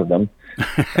 5 of them.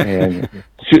 And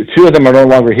two of them are no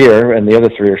longer here, and the other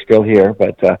 3 are still here.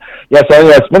 But yeah, so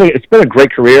anyway, it's been a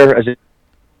great career.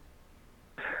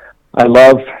 I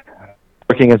love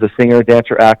working as a singer,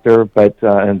 dancer, actor, but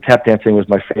and tap dancing was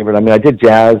my favorite. I mean, I did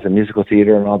jazz and musical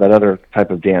theater and all that other type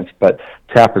of dance, but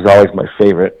tap is always my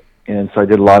favorite. And so I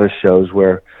did a lot of shows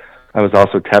where I was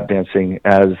also tap dancing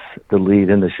as the lead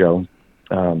in the show.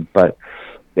 But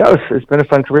yeah, it's been a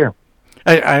fun career.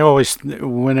 I always,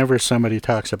 whenever somebody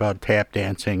talks about tap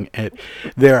dancing,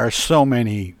 there are so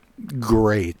many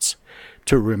greats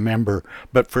to remember,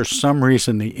 but for some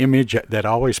reason the image that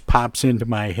always pops into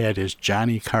my head is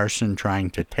Johnny Carson trying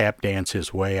to tap dance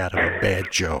his way out of a bad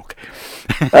joke.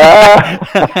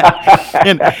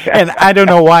 and I don't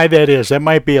know why that is. That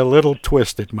might be a little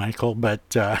twisted, Michael, but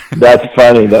that's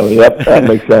funny though. Yep, that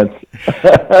makes sense.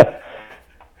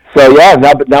 So yeah,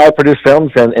 now I produce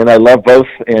films and I love both,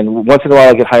 and once in a while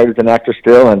I get hired as an actor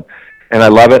still, and I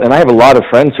love it. And I have a lot of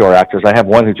friends who are actors. I have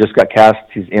one who just got cast.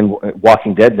 He's in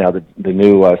Walking Dead now, the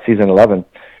new season 11.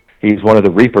 He's one of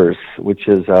the Reapers, which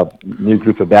is a new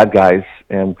group of bad guys.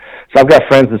 And so I've got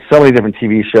friends in so many different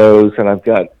TV shows, and I've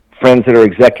got friends that are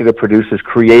executive producers,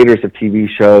 creators of TV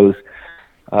shows.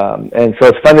 And so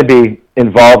it's fun to be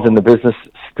involved in the business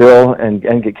still and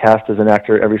get cast as an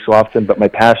actor every so often. But my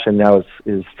passion now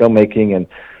is filmmaking and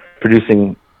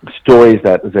producing stories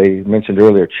that, as I mentioned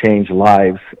earlier, change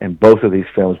lives, and both of these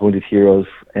films, Wounded Heroes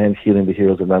and Healing the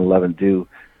Heroes of 9/11, do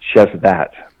just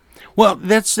that. Well,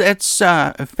 that's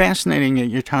fascinating that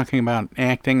you're talking about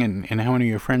acting and how many of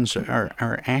your friends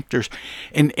are actors.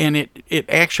 And it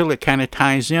actually kind of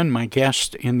ties in. My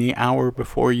guest in the hour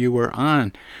before you were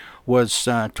on was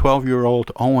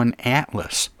 12-year-old Owen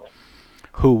Atlas,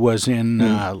 who was in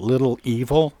Little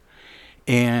Evil.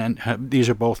 And these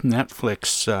are both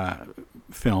Netflix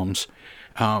films,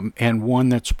 and one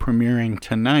that's premiering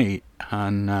tonight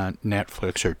on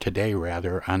Netflix, or today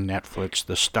rather, on Netflix,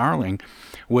 The Starling,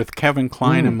 with Kevin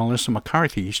Kline and Melissa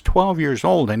McCarthy. He's 12 years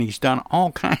old, and he's done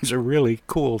all kinds of really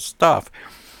cool stuff.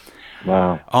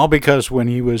 Wow. All because when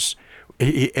he was,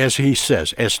 as he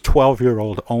says, as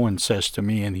 12-year-old Owen says to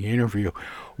me in the interview,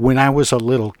 when I was a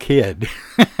little kid.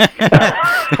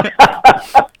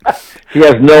 He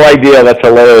has no idea. That's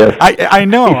hilarious. I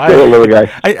know. He's still a little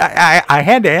guy. I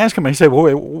had to ask him. I said,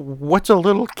 "Well, what's a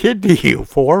little kid to you?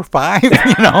 4 or 5?" You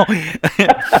know.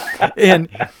 And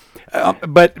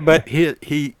but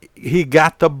he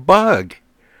got the bug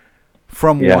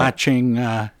from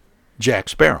watching Jack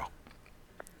Sparrow.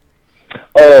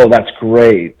 Oh, that's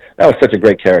great. That was such a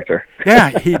great character.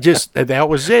 Yeah, that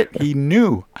was it. He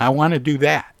knew, I want to do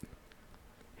that.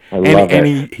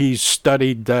 And he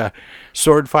studied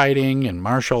sword fighting and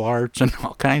martial arts and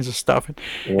all kinds of stuff.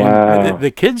 Wow. And the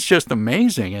kid's just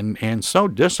amazing and so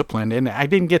disciplined. And I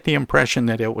didn't get the impression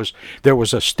that there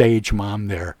was a stage mom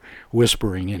there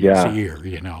whispering in his ear,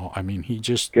 you know. I mean,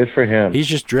 good for him. He's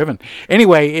just driven.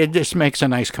 Anyway, it just makes a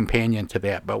nice companion to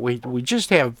that. But we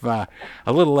just have a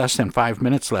little less than 5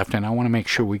 minutes left, and I want to make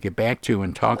sure we get back to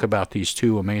and talk about these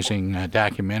 2 amazing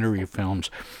documentary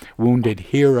films, Wounded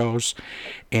Heroes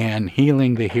and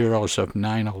Healing the Heroes of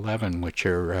 9/11, which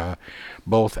are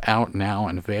both out now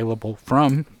and available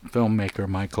from filmmaker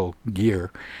Michael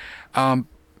Gier.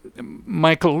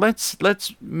 Michael,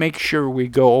 let's make sure we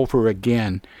go over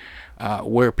again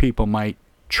where people might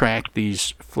track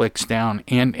these flicks down,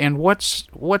 and what's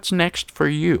next for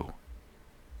you.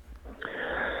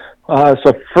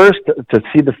 So first, to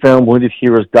see the film,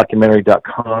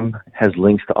 WoundedHeroesDocumentary.com has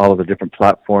links to all of the different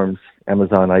platforms,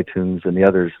 Amazon, iTunes, and the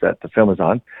others that the film is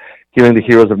on. Healing the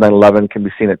Heroes of 9/11 can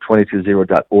be seen at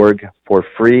 220.org for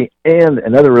free. And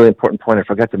another really important point I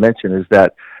forgot to mention is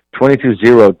that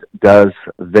 220 does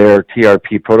their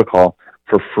TRP protocol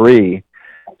for free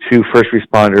to first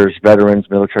responders, veterans,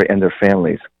 military, and their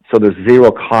families. So there's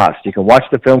zero cost. You can watch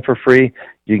the film for free.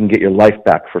 You can get your life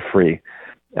back for free.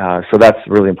 So that's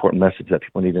a really important message that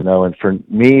people need to know. And for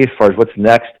me, as far as what's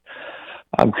next,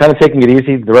 I'm kind of taking it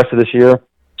easy the rest of this year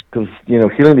because,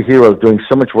 Healing the Heroes, doing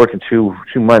so much work in two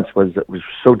months was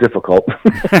so difficult,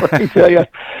 let me tell you.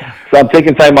 So I'm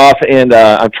taking time off, and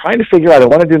I'm trying to figure out, I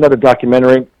want to do another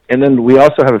documentary, and then we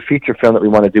also have a feature film that we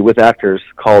want to do with actors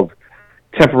called,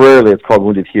 temporarily it's called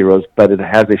Wounded Heroes, but it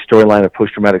has a storyline of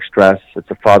post-traumatic stress.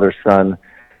 It's a father-son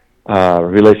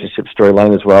relationship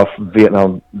storyline as well.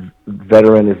 Vietnam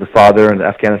veteran is the father, and the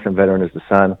Afghanistan veteran is the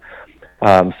son.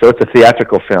 So it's a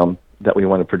theatrical film that we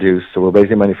want to produce. So we're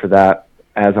raising money for that,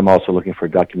 as I'm also looking for a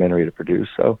documentary to produce.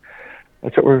 So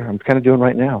that's what I'm kind of doing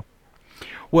right now.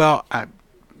 Well,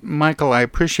 Michael, I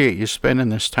appreciate you spending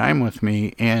this time with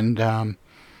me, and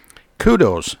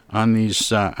kudos on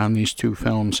these two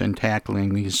films and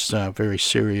tackling these very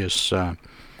serious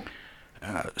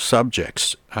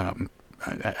subjects.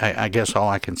 I guess all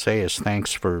I can say is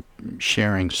thanks for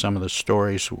sharing some of the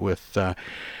stories with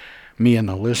me and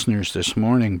the listeners this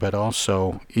morning, but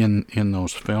also in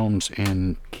those films,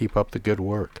 and keep up the good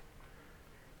work.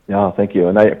 Yeah, thank you.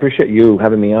 And I appreciate you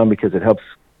having me on because it helps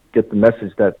get the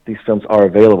message that these films are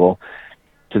available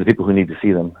to the people who need to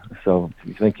see them. So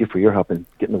thank you for your help in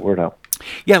getting the word out.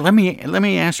 Yeah, let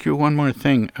me ask you one more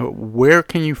thing. Where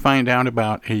can you find out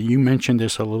about? You mentioned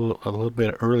this a little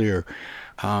bit earlier,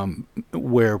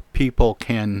 where people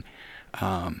can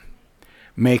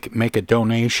make a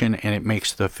donation, and it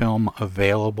makes the film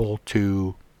available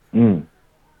to.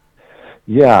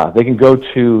 Yeah, they can go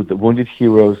to the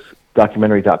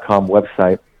WoundedHeroesDocumentary.com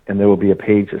website, and there will be a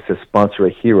page that says "Sponsor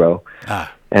a Hero,"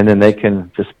 and then they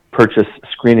can just purchase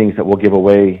screenings that we'll give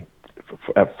away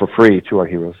for free to our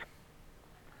heroes.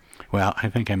 Well, I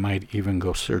think I might even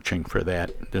go searching for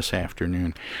that this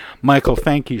afternoon. Michael,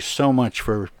 thank you so much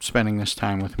for spending this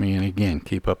time with me. And again,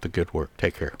 keep up the good work.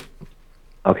 Take care.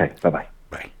 Okay, bye-bye.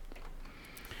 Bye.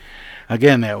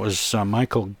 Again, that was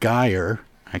Michael Gier.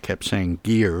 I kept saying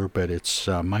Gier, but it's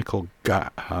Michael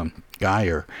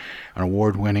Gier, an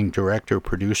award-winning director,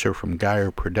 producer from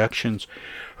Gier Productions,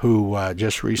 who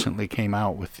just recently came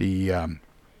out with the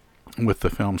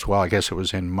films. Well, I guess it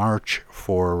was in March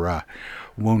for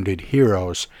Wounded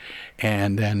Heroes,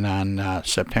 and then on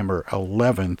September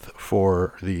 11th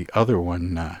for the other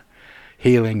one,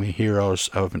 Healing the Heroes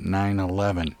of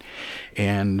 9/11,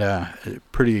 and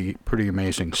pretty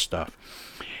amazing stuff.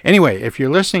 Anyway, if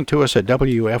you're listening to us at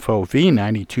WFOV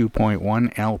 92.1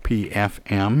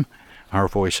 LPFM, Our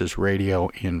Voices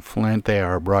Radio in Flint, they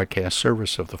are a broadcast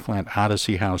service of the Flint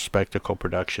Odyssey House Spectacle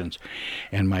Productions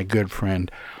and my good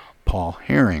friend Paul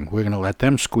Herring. We're going to let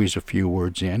them squeeze a few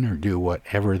words in, or do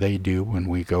whatever they do when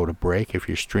we go to break. If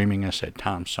you're streaming us at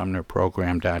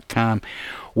TomSumnerProgram.com,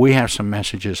 we have some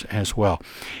messages as well.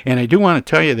 And I do want to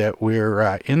tell you that we're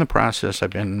in the process.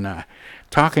 I've been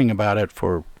talking about it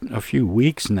for a few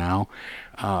weeks now,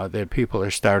 that people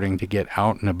are starting to get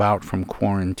out and about from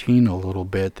quarantine a little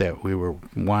bit, that we were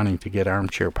wanting to get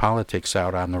Armchair Politics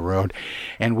out on the road.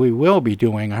 And we will be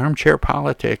doing Armchair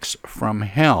Politics from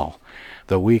Hell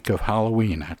the week of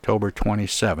Halloween, October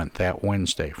 27th, that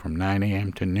Wednesday, from 9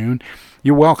 a.m. to noon.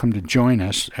 You're welcome to join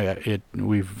us.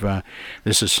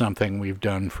 This is something we've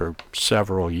done for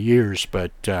several years,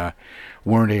 but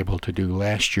weren't able to do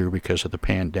last year because of the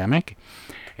pandemic.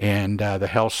 And the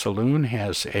Hell Saloon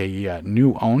has a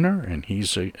new owner, and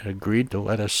he's agreed to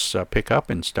let us pick up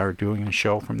and start doing the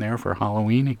show from there for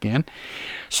Halloween again.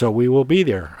 So we will be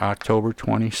there October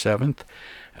 27th.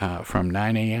 From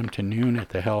 9 a.m. to noon at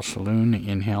the Hell Saloon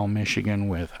in Hell, Michigan,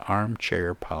 with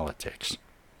Armchair Politics.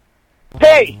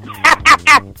 Hey,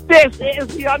 this is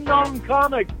the Unknown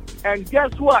Comic, and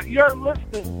guess what? You're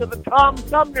listening to the Tom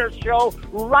Sumner Show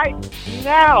right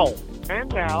now,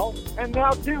 and now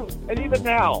too, and even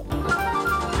now.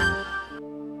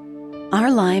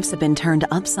 Our lives have been turned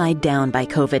upside down by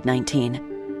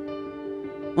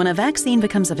COVID-19. When a vaccine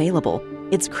becomes available,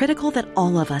 it's critical that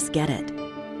all of us get it.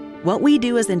 What we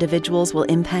do as individuals will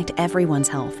impact everyone's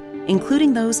health,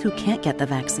 including those who can't get the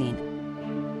vaccine.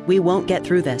 We won't get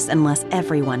through this unless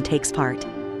everyone takes part.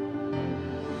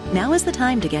 Now is the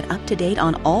time to get up to date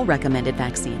on all recommended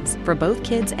vaccines for both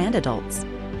kids and adults.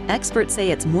 Experts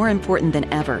say it's more important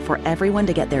than ever for everyone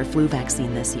to get their flu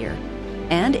vaccine this year.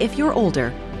 And if you're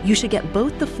older, you should get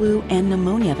both the flu and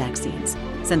pneumonia vaccines,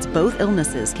 since both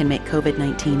illnesses can make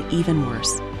COVID-19 even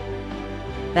worse.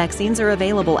 Vaccines are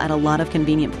available at a lot of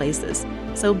convenient places,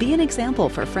 so be an example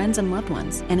for friends and loved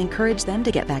ones and encourage them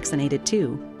to get vaccinated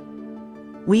too.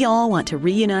 We all want to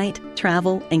reunite,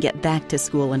 travel, and get back to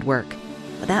school and work.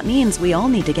 But that means we all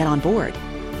need to get on board.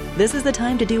 This is the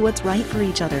time to do what's right for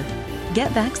each other.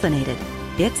 Get vaccinated.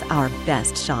 It's our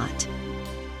best shot.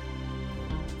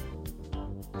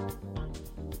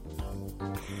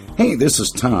 Hey, this is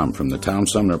Tom from the Tom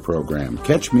Sumner Program.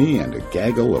 Catch me and a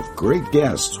gaggle of great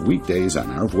guests weekdays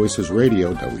on Our Voices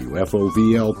Radio,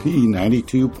 WFOVLP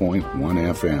 92.1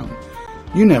 FM.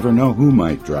 You never know who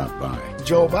might drop by.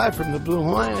 Joe Vai from the Blue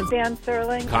Hawaiians. Dan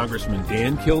Serling. Congressman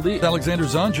Dan Kildee. Alexander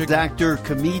Zonjic. Actor,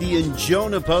 comedian Joe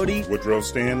Napodi. Woodrow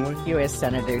Stanley. U.S.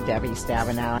 Senator Debbie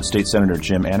Stabenow. State Senator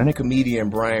Jim Ananick.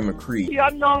 Comedian Brian McCree. The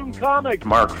unknown comic.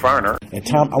 Mark Farner. And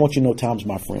Tom, I want you to know Tom's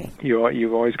my friend.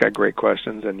 You've always got great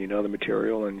questions, and you know the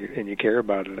material, and you care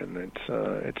about it, and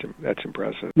that's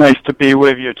impressive. Nice to be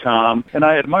with you, Tom. And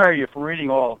I admire you for reading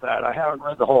all of that. I haven't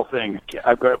read the whole thing.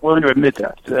 I'm willing to admit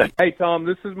that. Hey, Tom,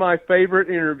 this is my favorite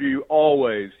interview always.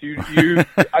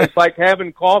 It's like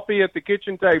having coffee at the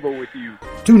kitchen table with you.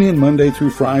 Tune in Monday through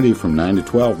Friday from 9 to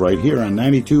 12 right here on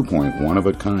 92.1 of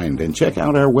a kind, and check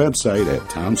out our website at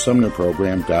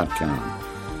TomSumnerProgram.com.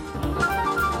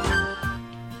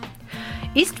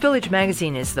 East Village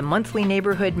Magazine is the monthly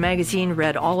neighborhood magazine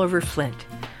read all over Flint.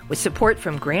 With support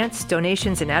from grants,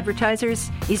 donations, and advertisers,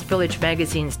 East Village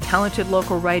Magazine's talented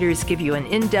local writers give you an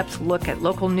in-depth look at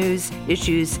local news,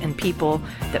 issues, and people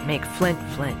that make Flint,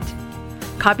 Flint.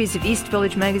 Copies of East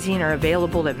Village Magazine are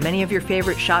available at many of your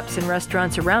favorite shops and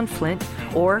restaurants around Flint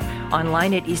or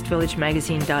online at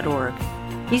eastvillagemagazine.org.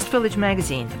 East Village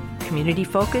Magazine,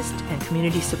 community-focused and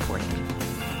community-supported.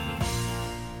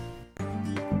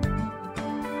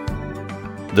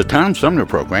 The Tom Sumner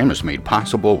Program is made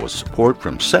possible with support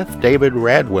from Seth David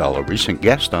Radwell, a recent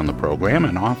guest on the program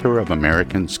and author of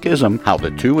American Schism, How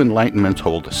the Two Enlightenments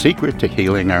Hold a Secret to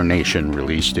Healing Our Nation,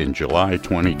 released in July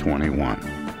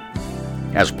 2021.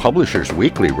 As Publishers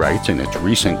Weekly writes in its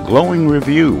recent glowing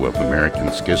review of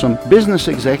American Schism, business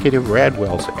executive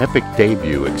Radwell's epic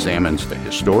debut examines the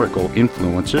historical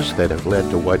influences that have led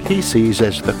to what he sees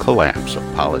as the collapse of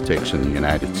politics in the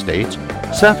United States.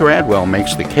 Seth Radwell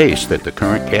makes the case that the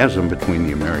current chasm between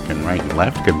the American right and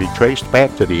left can be traced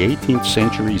back to the 18th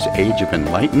century's Age of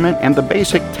Enlightenment and the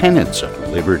basic tenets of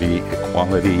liberty,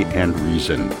 equality, and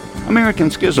reason. American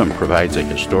Schism provides a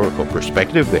historical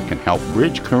perspective that can help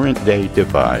bridge current-day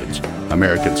divides.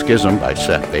 American Schism by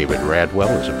Seth David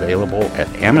Radwell is available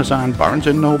at Amazon, Barnes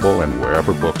 & Noble, and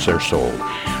wherever books are sold.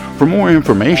 For more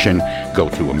information, go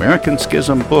to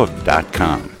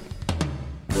AmericanSchismBook.com.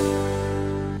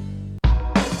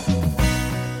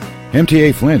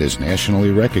 MTA Flint is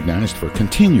nationally recognized for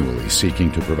continually seeking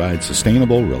to provide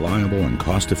sustainable, reliable, and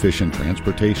cost-efficient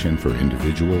transportation for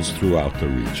individuals throughout the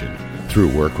region.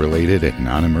 Through work-related and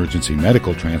non-emergency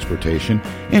medical transportation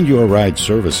and Your Ride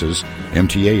services,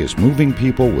 MTA is moving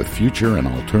people with future and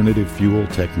alternative fuel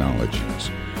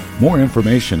technologies. More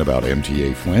information about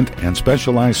MTA Flint and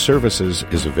specialized services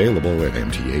is available at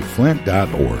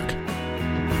mtaflint.org.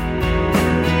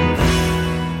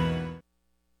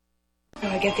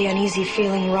 I get the uneasy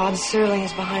feeling Rod Serling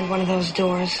is behind one of those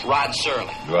doors. Rod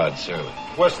Serling. Rod Serling.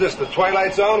 What's this, the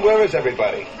Twilight Zone? Where is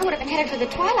everybody? I would have been headed for the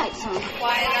Twilight Zone.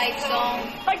 Twilight Zone.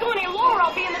 If I go any lower,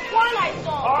 I'll be in the Twilight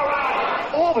Zone. All right.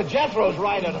 Oh, but Jethro's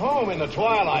right at home in the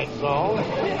Twilight Zone.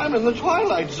 I'm in the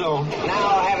Twilight Zone.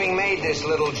 Now, having made this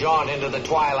little jaunt into the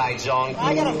Twilight Zone,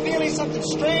 I got a feeling something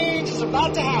strange is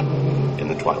about to happen. In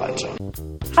the Twilight Zone.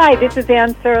 Hi, this is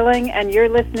Ann Serling, and you're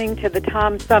listening to the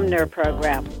Tom Sumner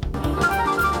Program.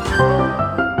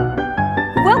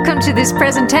 Welcome to this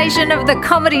presentation of the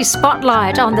Comedy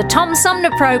Spotlight on the Tom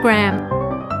Sumner Program.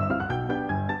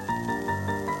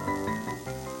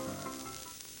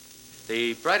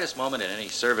 The brightest moment in any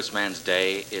serviceman's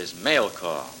day is mail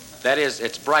call. That is,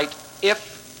 it's bright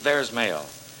if there's mail.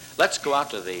 Let's go out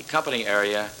to the company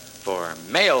area for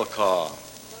mail call.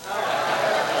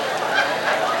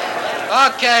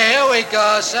 Okay, here we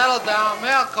go. Settle down.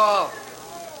 Mail call.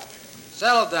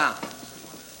 Settle down.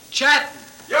 Chatton.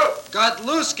 Yo.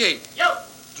 Godlewski. Yo.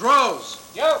 Droz.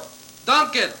 Yo.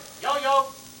 Duncan. Yo, yo.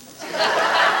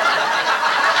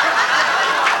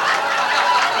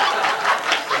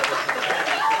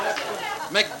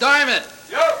 McDermott.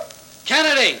 Yo.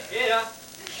 Kennedy. Yeah.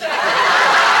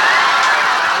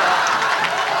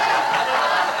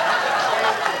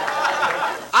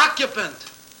 Occupant.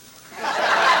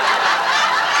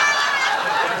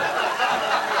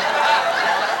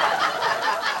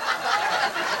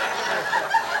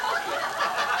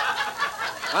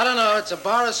 I don't know, it's a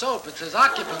bar of soap. It says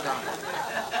occupant on it.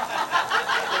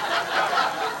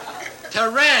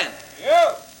 Tehran.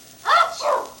 Yeah.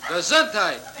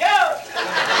 Gesundheit. Yeah.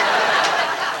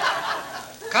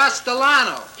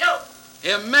 Castellano. Yo.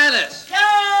 Jimenez. Yo,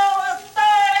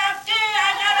 estoy aquí.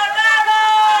 I got a letter.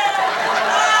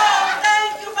 Oh,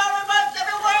 thank you very much.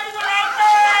 I've been waiting right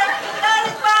there. That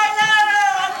is my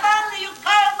letter. Finally, you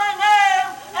called my name,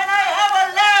 and I have a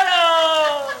letter.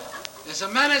 Is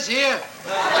Jimenez here?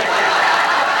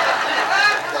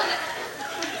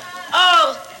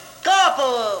 Oh,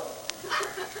 Corporal.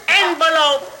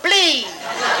 Envelope, please.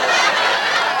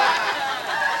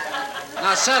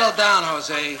 Now settle down,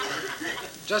 Jose.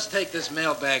 Just take this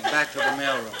mailbag back to the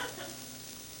mailroom.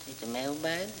 Take the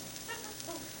mailbag?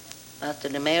 Out to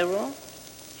the mailroom?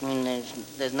 I mean,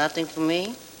 there's nothing for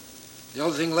me? The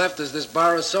only thing left is this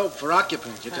bar of soap for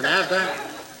occupants. You can have that.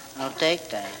 I'll take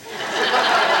that.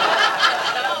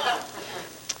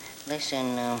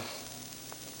 Listen,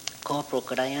 Corporal,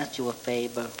 could I ask you a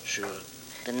favor? Sure.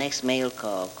 The next mail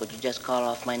call, could you just call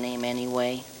off my name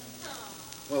anyway?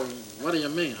 Well, what do you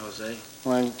mean, Jose?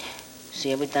 Well,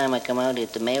 see, every time I come out here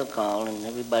at the mail call and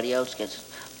everybody else gets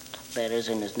letters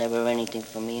and there's never anything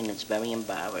for me and it's very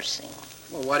embarrassing.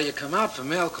 Well, why do you come out for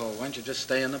mail call? Why don't you just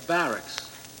stay in the barracks?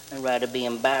 I'd rather be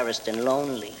embarrassed than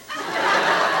lonely.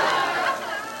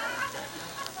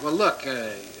 Well, look,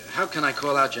 how can I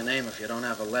call out your name if you don't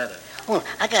have a letter? Well,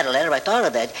 I got a letter. I thought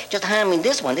of that. Just hand me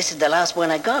this one. This is the last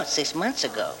one I got 6 months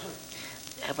ago.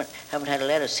 Haven't had a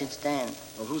letter since then.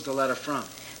 Well, who's the letter from?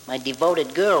 My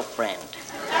devoted girlfriend.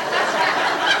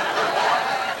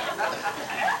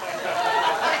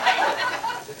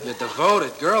 Your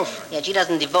devoted girlfriend? Yeah, she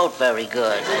doesn't devote very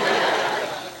good.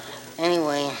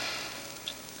 Anyway,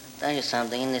 I'll tell you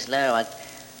something. In this letter, I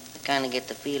kind of get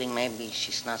the feeling maybe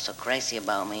she's not so crazy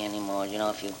about me anymore. You know,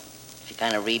 if you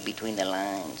kind of read between the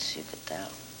lines, you could tell.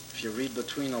 If you read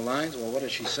between the lines, well, what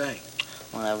does she say?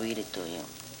 Well, I'll read it to you.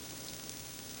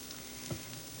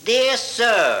 Dear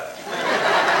sir,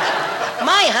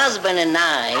 my husband and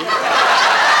I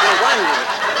were wondering...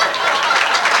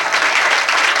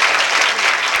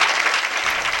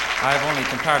 I have only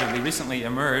comparatively recently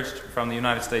emerged from the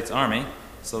United States Army,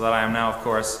 so that I am now, of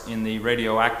course, in the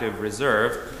radioactive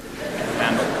reserve.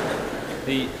 And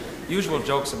the usual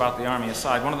jokes about the Army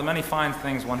aside, one of the many fine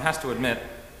things one has to admit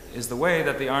is the way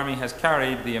that the Army has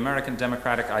carried the American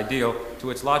democratic ideal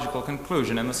to its logical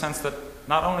conclusion, in the sense that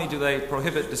not only do they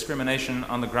prohibit discrimination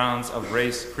on the grounds of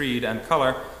race, creed, and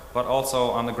color, but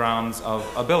also on the grounds of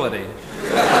ability.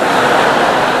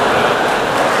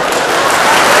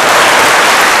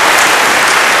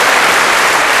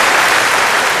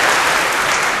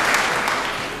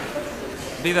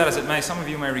 Be that as it may, some of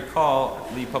you may recall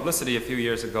the publicity a few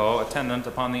years ago attendant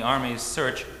upon the Army's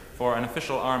search for an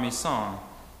official Army song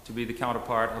to be the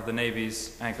counterpart of the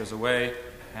Navy's Anchors Aweigh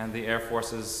and the Air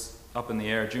Force's Up in the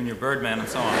Air, Junior Birdman, and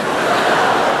so on.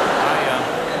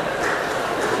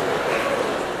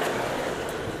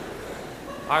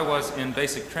 I was in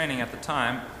basic training at the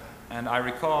time, and I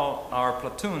recall our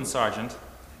platoon sergeant,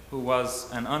 who was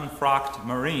an unfrocked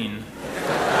Marine,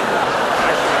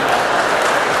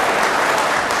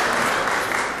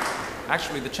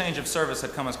 actually, the change of service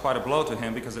had come as quite a blow to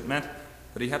him because it meant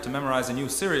that he had to memorize a new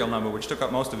serial number, which took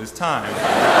up most of his time.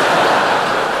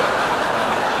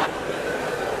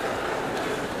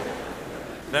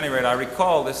 At any rate, I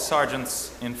recall this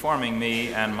sergeant's informing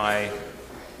me and my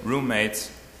roommates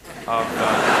of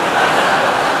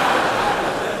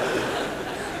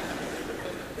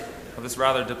this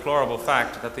rather deplorable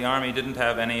fact that the Army didn't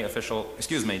have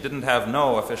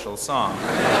no official song.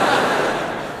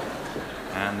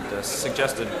 And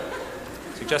suggested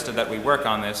that we work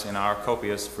on this in our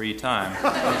copious free time.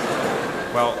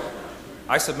 Well,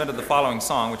 I submitted the following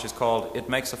song, which is called It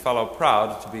Makes a Fellow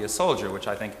Proud to Be a Soldier, which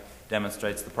I think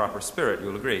demonstrates the proper spirit,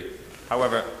 you'll agree.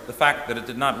 However, the fact that it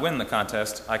did not win the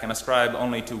contest, I can ascribe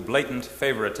only to blatant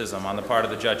favoritism on the part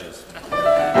of the judges.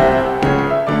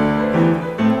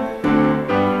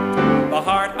 The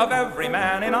heart of every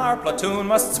man in our platoon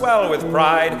must swell with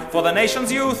pride for the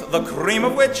nation's youth, the cream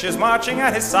of which is marching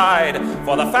at his side,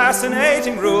 for the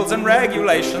fascinating rules and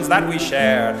regulations that we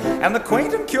share, and the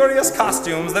quaint and curious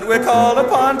costumes that we're called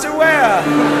upon to wear.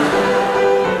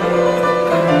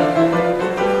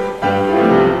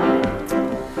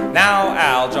 Now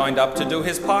Al joined up to do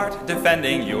his part,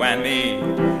 defending you and me.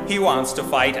 He wants to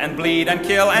fight and bleed and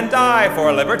kill and die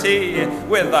for liberty.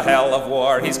 With the hell of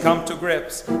war he's come to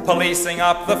grips, policing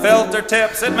up the filter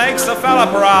tips. It makes a fella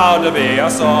proud to be a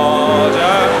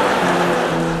soldier.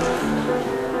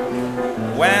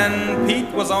 When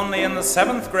Pete was only in the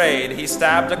 7th grade, he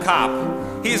stabbed a cop.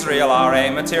 He's real RA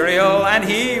material, and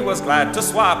he was glad to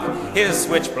swap his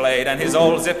switchblade and his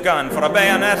old zip gun for a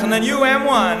bayonet and a new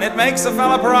M1. It makes a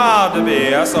fella proud to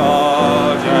be a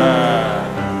soldier.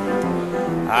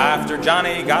 After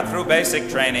Johnny got through basic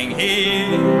training, he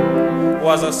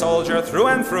was a soldier through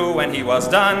and through when he was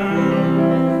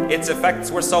done. Its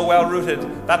effects were so well rooted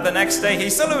that the next day he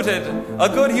saluted a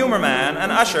good humor man,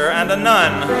 an usher, and a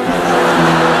nun.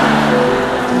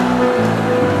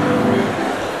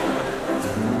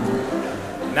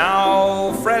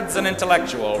 Now, Fred's an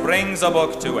intellectual, brings a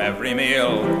book to every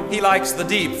meal. He likes the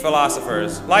deep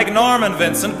philosophers, like Norman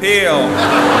Vincent Peale.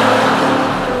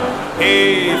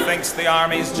 He thinks the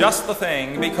Army's just the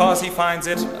thing because he finds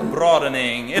it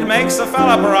broadening. It makes a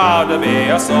fella proud to be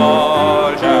a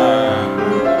soldier.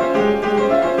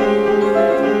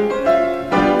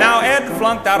 Now, Ed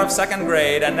flunked out of 2nd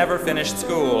grade and never finished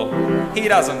school. He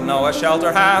doesn't know a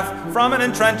shelter half from an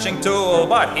entrenching tool,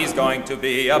 but he's going to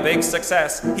be a big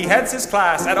success. He heads his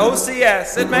class at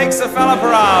OCS. It makes a fella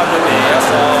proud to be a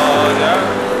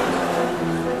soldier.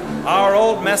 Our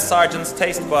old mess sergeant's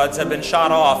taste buds have been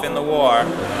shot off in the war,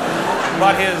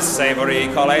 but his savory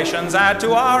collations add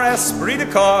to our esprit de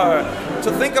corps.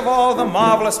 To think of all the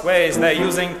marvelous ways they're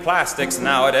using plastics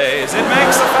nowadays, it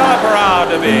makes a fella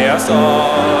proud to be a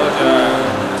soldier.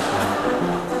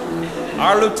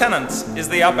 Our lieutenant is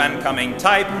the up-and-coming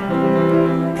type.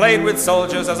 Played with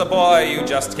soldiers as a boy, you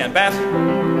just can't bet.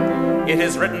 It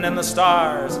is written in the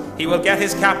stars, he will get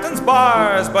his captain's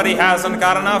bars, but he hasn't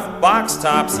got enough box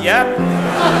tops yet.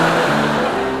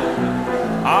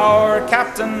 Our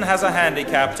captain has a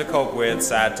handicap to cope with,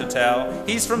 sad to tell.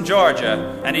 He's from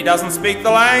Georgia, and he doesn't speak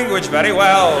the language very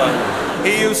well.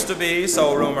 He used to be,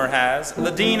 so rumor has,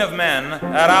 the dean of men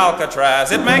at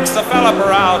Alcatraz. It makes a fella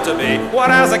proud to be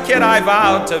what as a kid I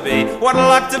vowed to be. What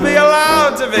luck to be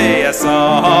allowed to be a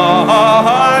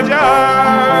soldier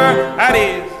at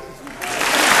ease.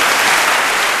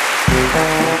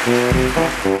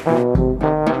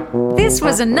 This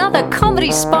was another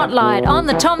comedy spotlight on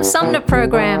the Tom Sumner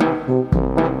Program.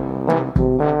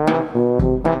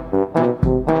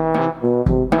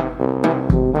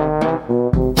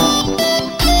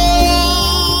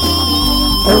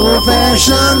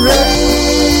 Old-fashioned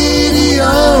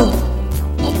radio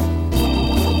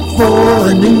for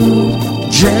a new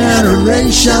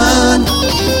generation.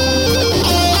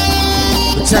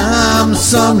 The Tom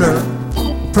Sumner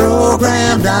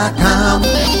Program.com.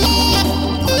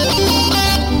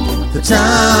 The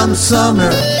Tom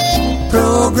Sumner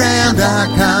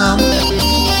Program.com.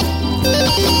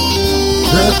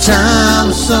 The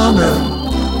Tom Sumner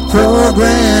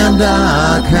Program.com.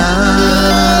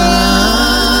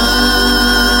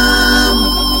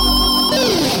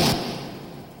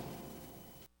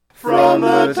 From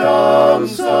the Tom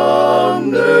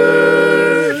Sumner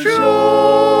Show.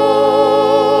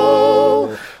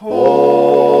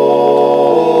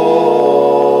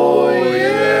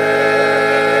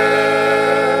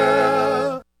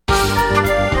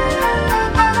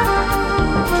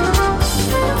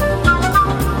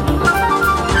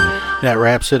 That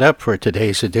wraps it up for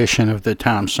today's edition of the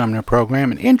Tom Sumner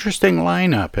Program. An interesting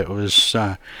lineup. It was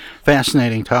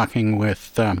fascinating talking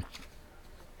with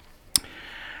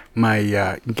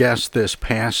my guest this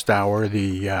past hour,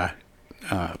 the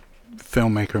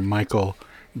filmmaker Michael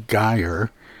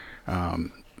Gier,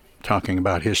 talking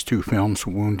about his two films,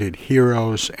 Wounded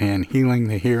Heroes and Healing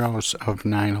the Heroes of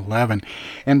 9/11.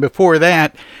 And before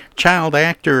that, child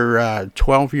actor,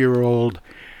 12-year-old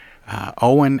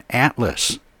Owen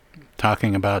Atlas,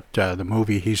 talking about the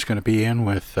movie he's going to be in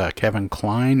with Kevin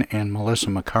Kline and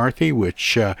Melissa McCarthy,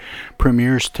 which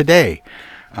premieres today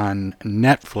on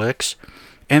Netflix.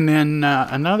 And then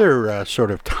another sort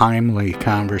of timely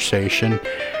conversation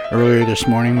earlier this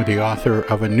morning with the author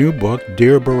of a new book,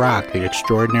 Dear Barack, The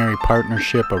Extraordinary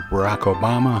Partnership of Barack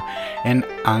Obama and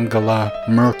Angela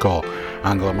Merkel.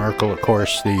 Angela Merkel, of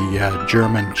course, the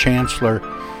German chancellor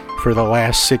for the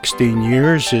last 16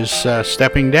 years, is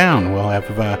stepping down. We'll have,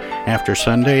 after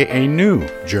Sunday, a new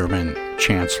German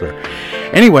chancellor.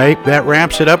 Anyway, that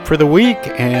wraps it up for the week,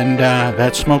 and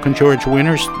that's Smoking George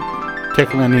Winters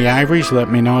tickling the ivories.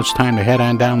 Let me know it's time to head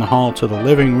on down the hall to the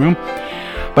living room.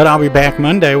 But I'll be back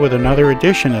Monday with another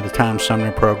edition of the Tom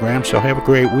Sumner Program, so have a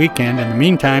great weekend. In the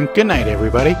meantime, good night,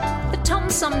 everybody. The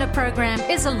Tom Sumner Program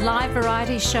is a live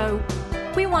variety show.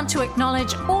 We want to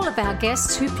acknowledge all of our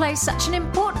guests who play such an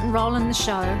important role in the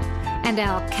show, and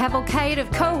our cavalcade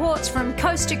of cohorts from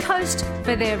coast to coast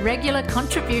for their regular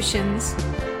contributions.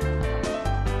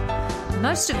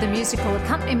 Most of the musical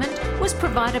accompaniment was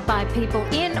provided by people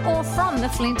in or from the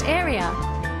Flint area.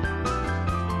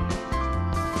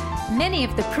 Many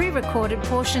of the pre-recorded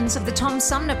portions of the Tom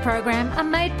Sumner Program are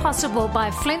made possible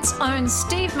by Flint's own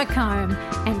Steve McComb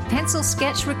and Pencil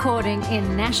Sketch Recording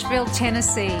in Nashville,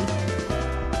 Tennessee.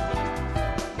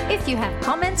 If If you have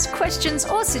comments, questions,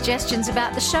 or suggestions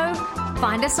about the show,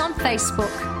 find us on Facebook.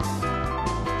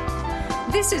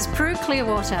 This is Prue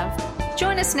Clearwater.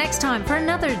 Join us next time for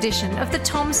another edition of the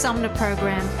Tom Sumner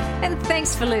Program, and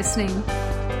thanks for listening.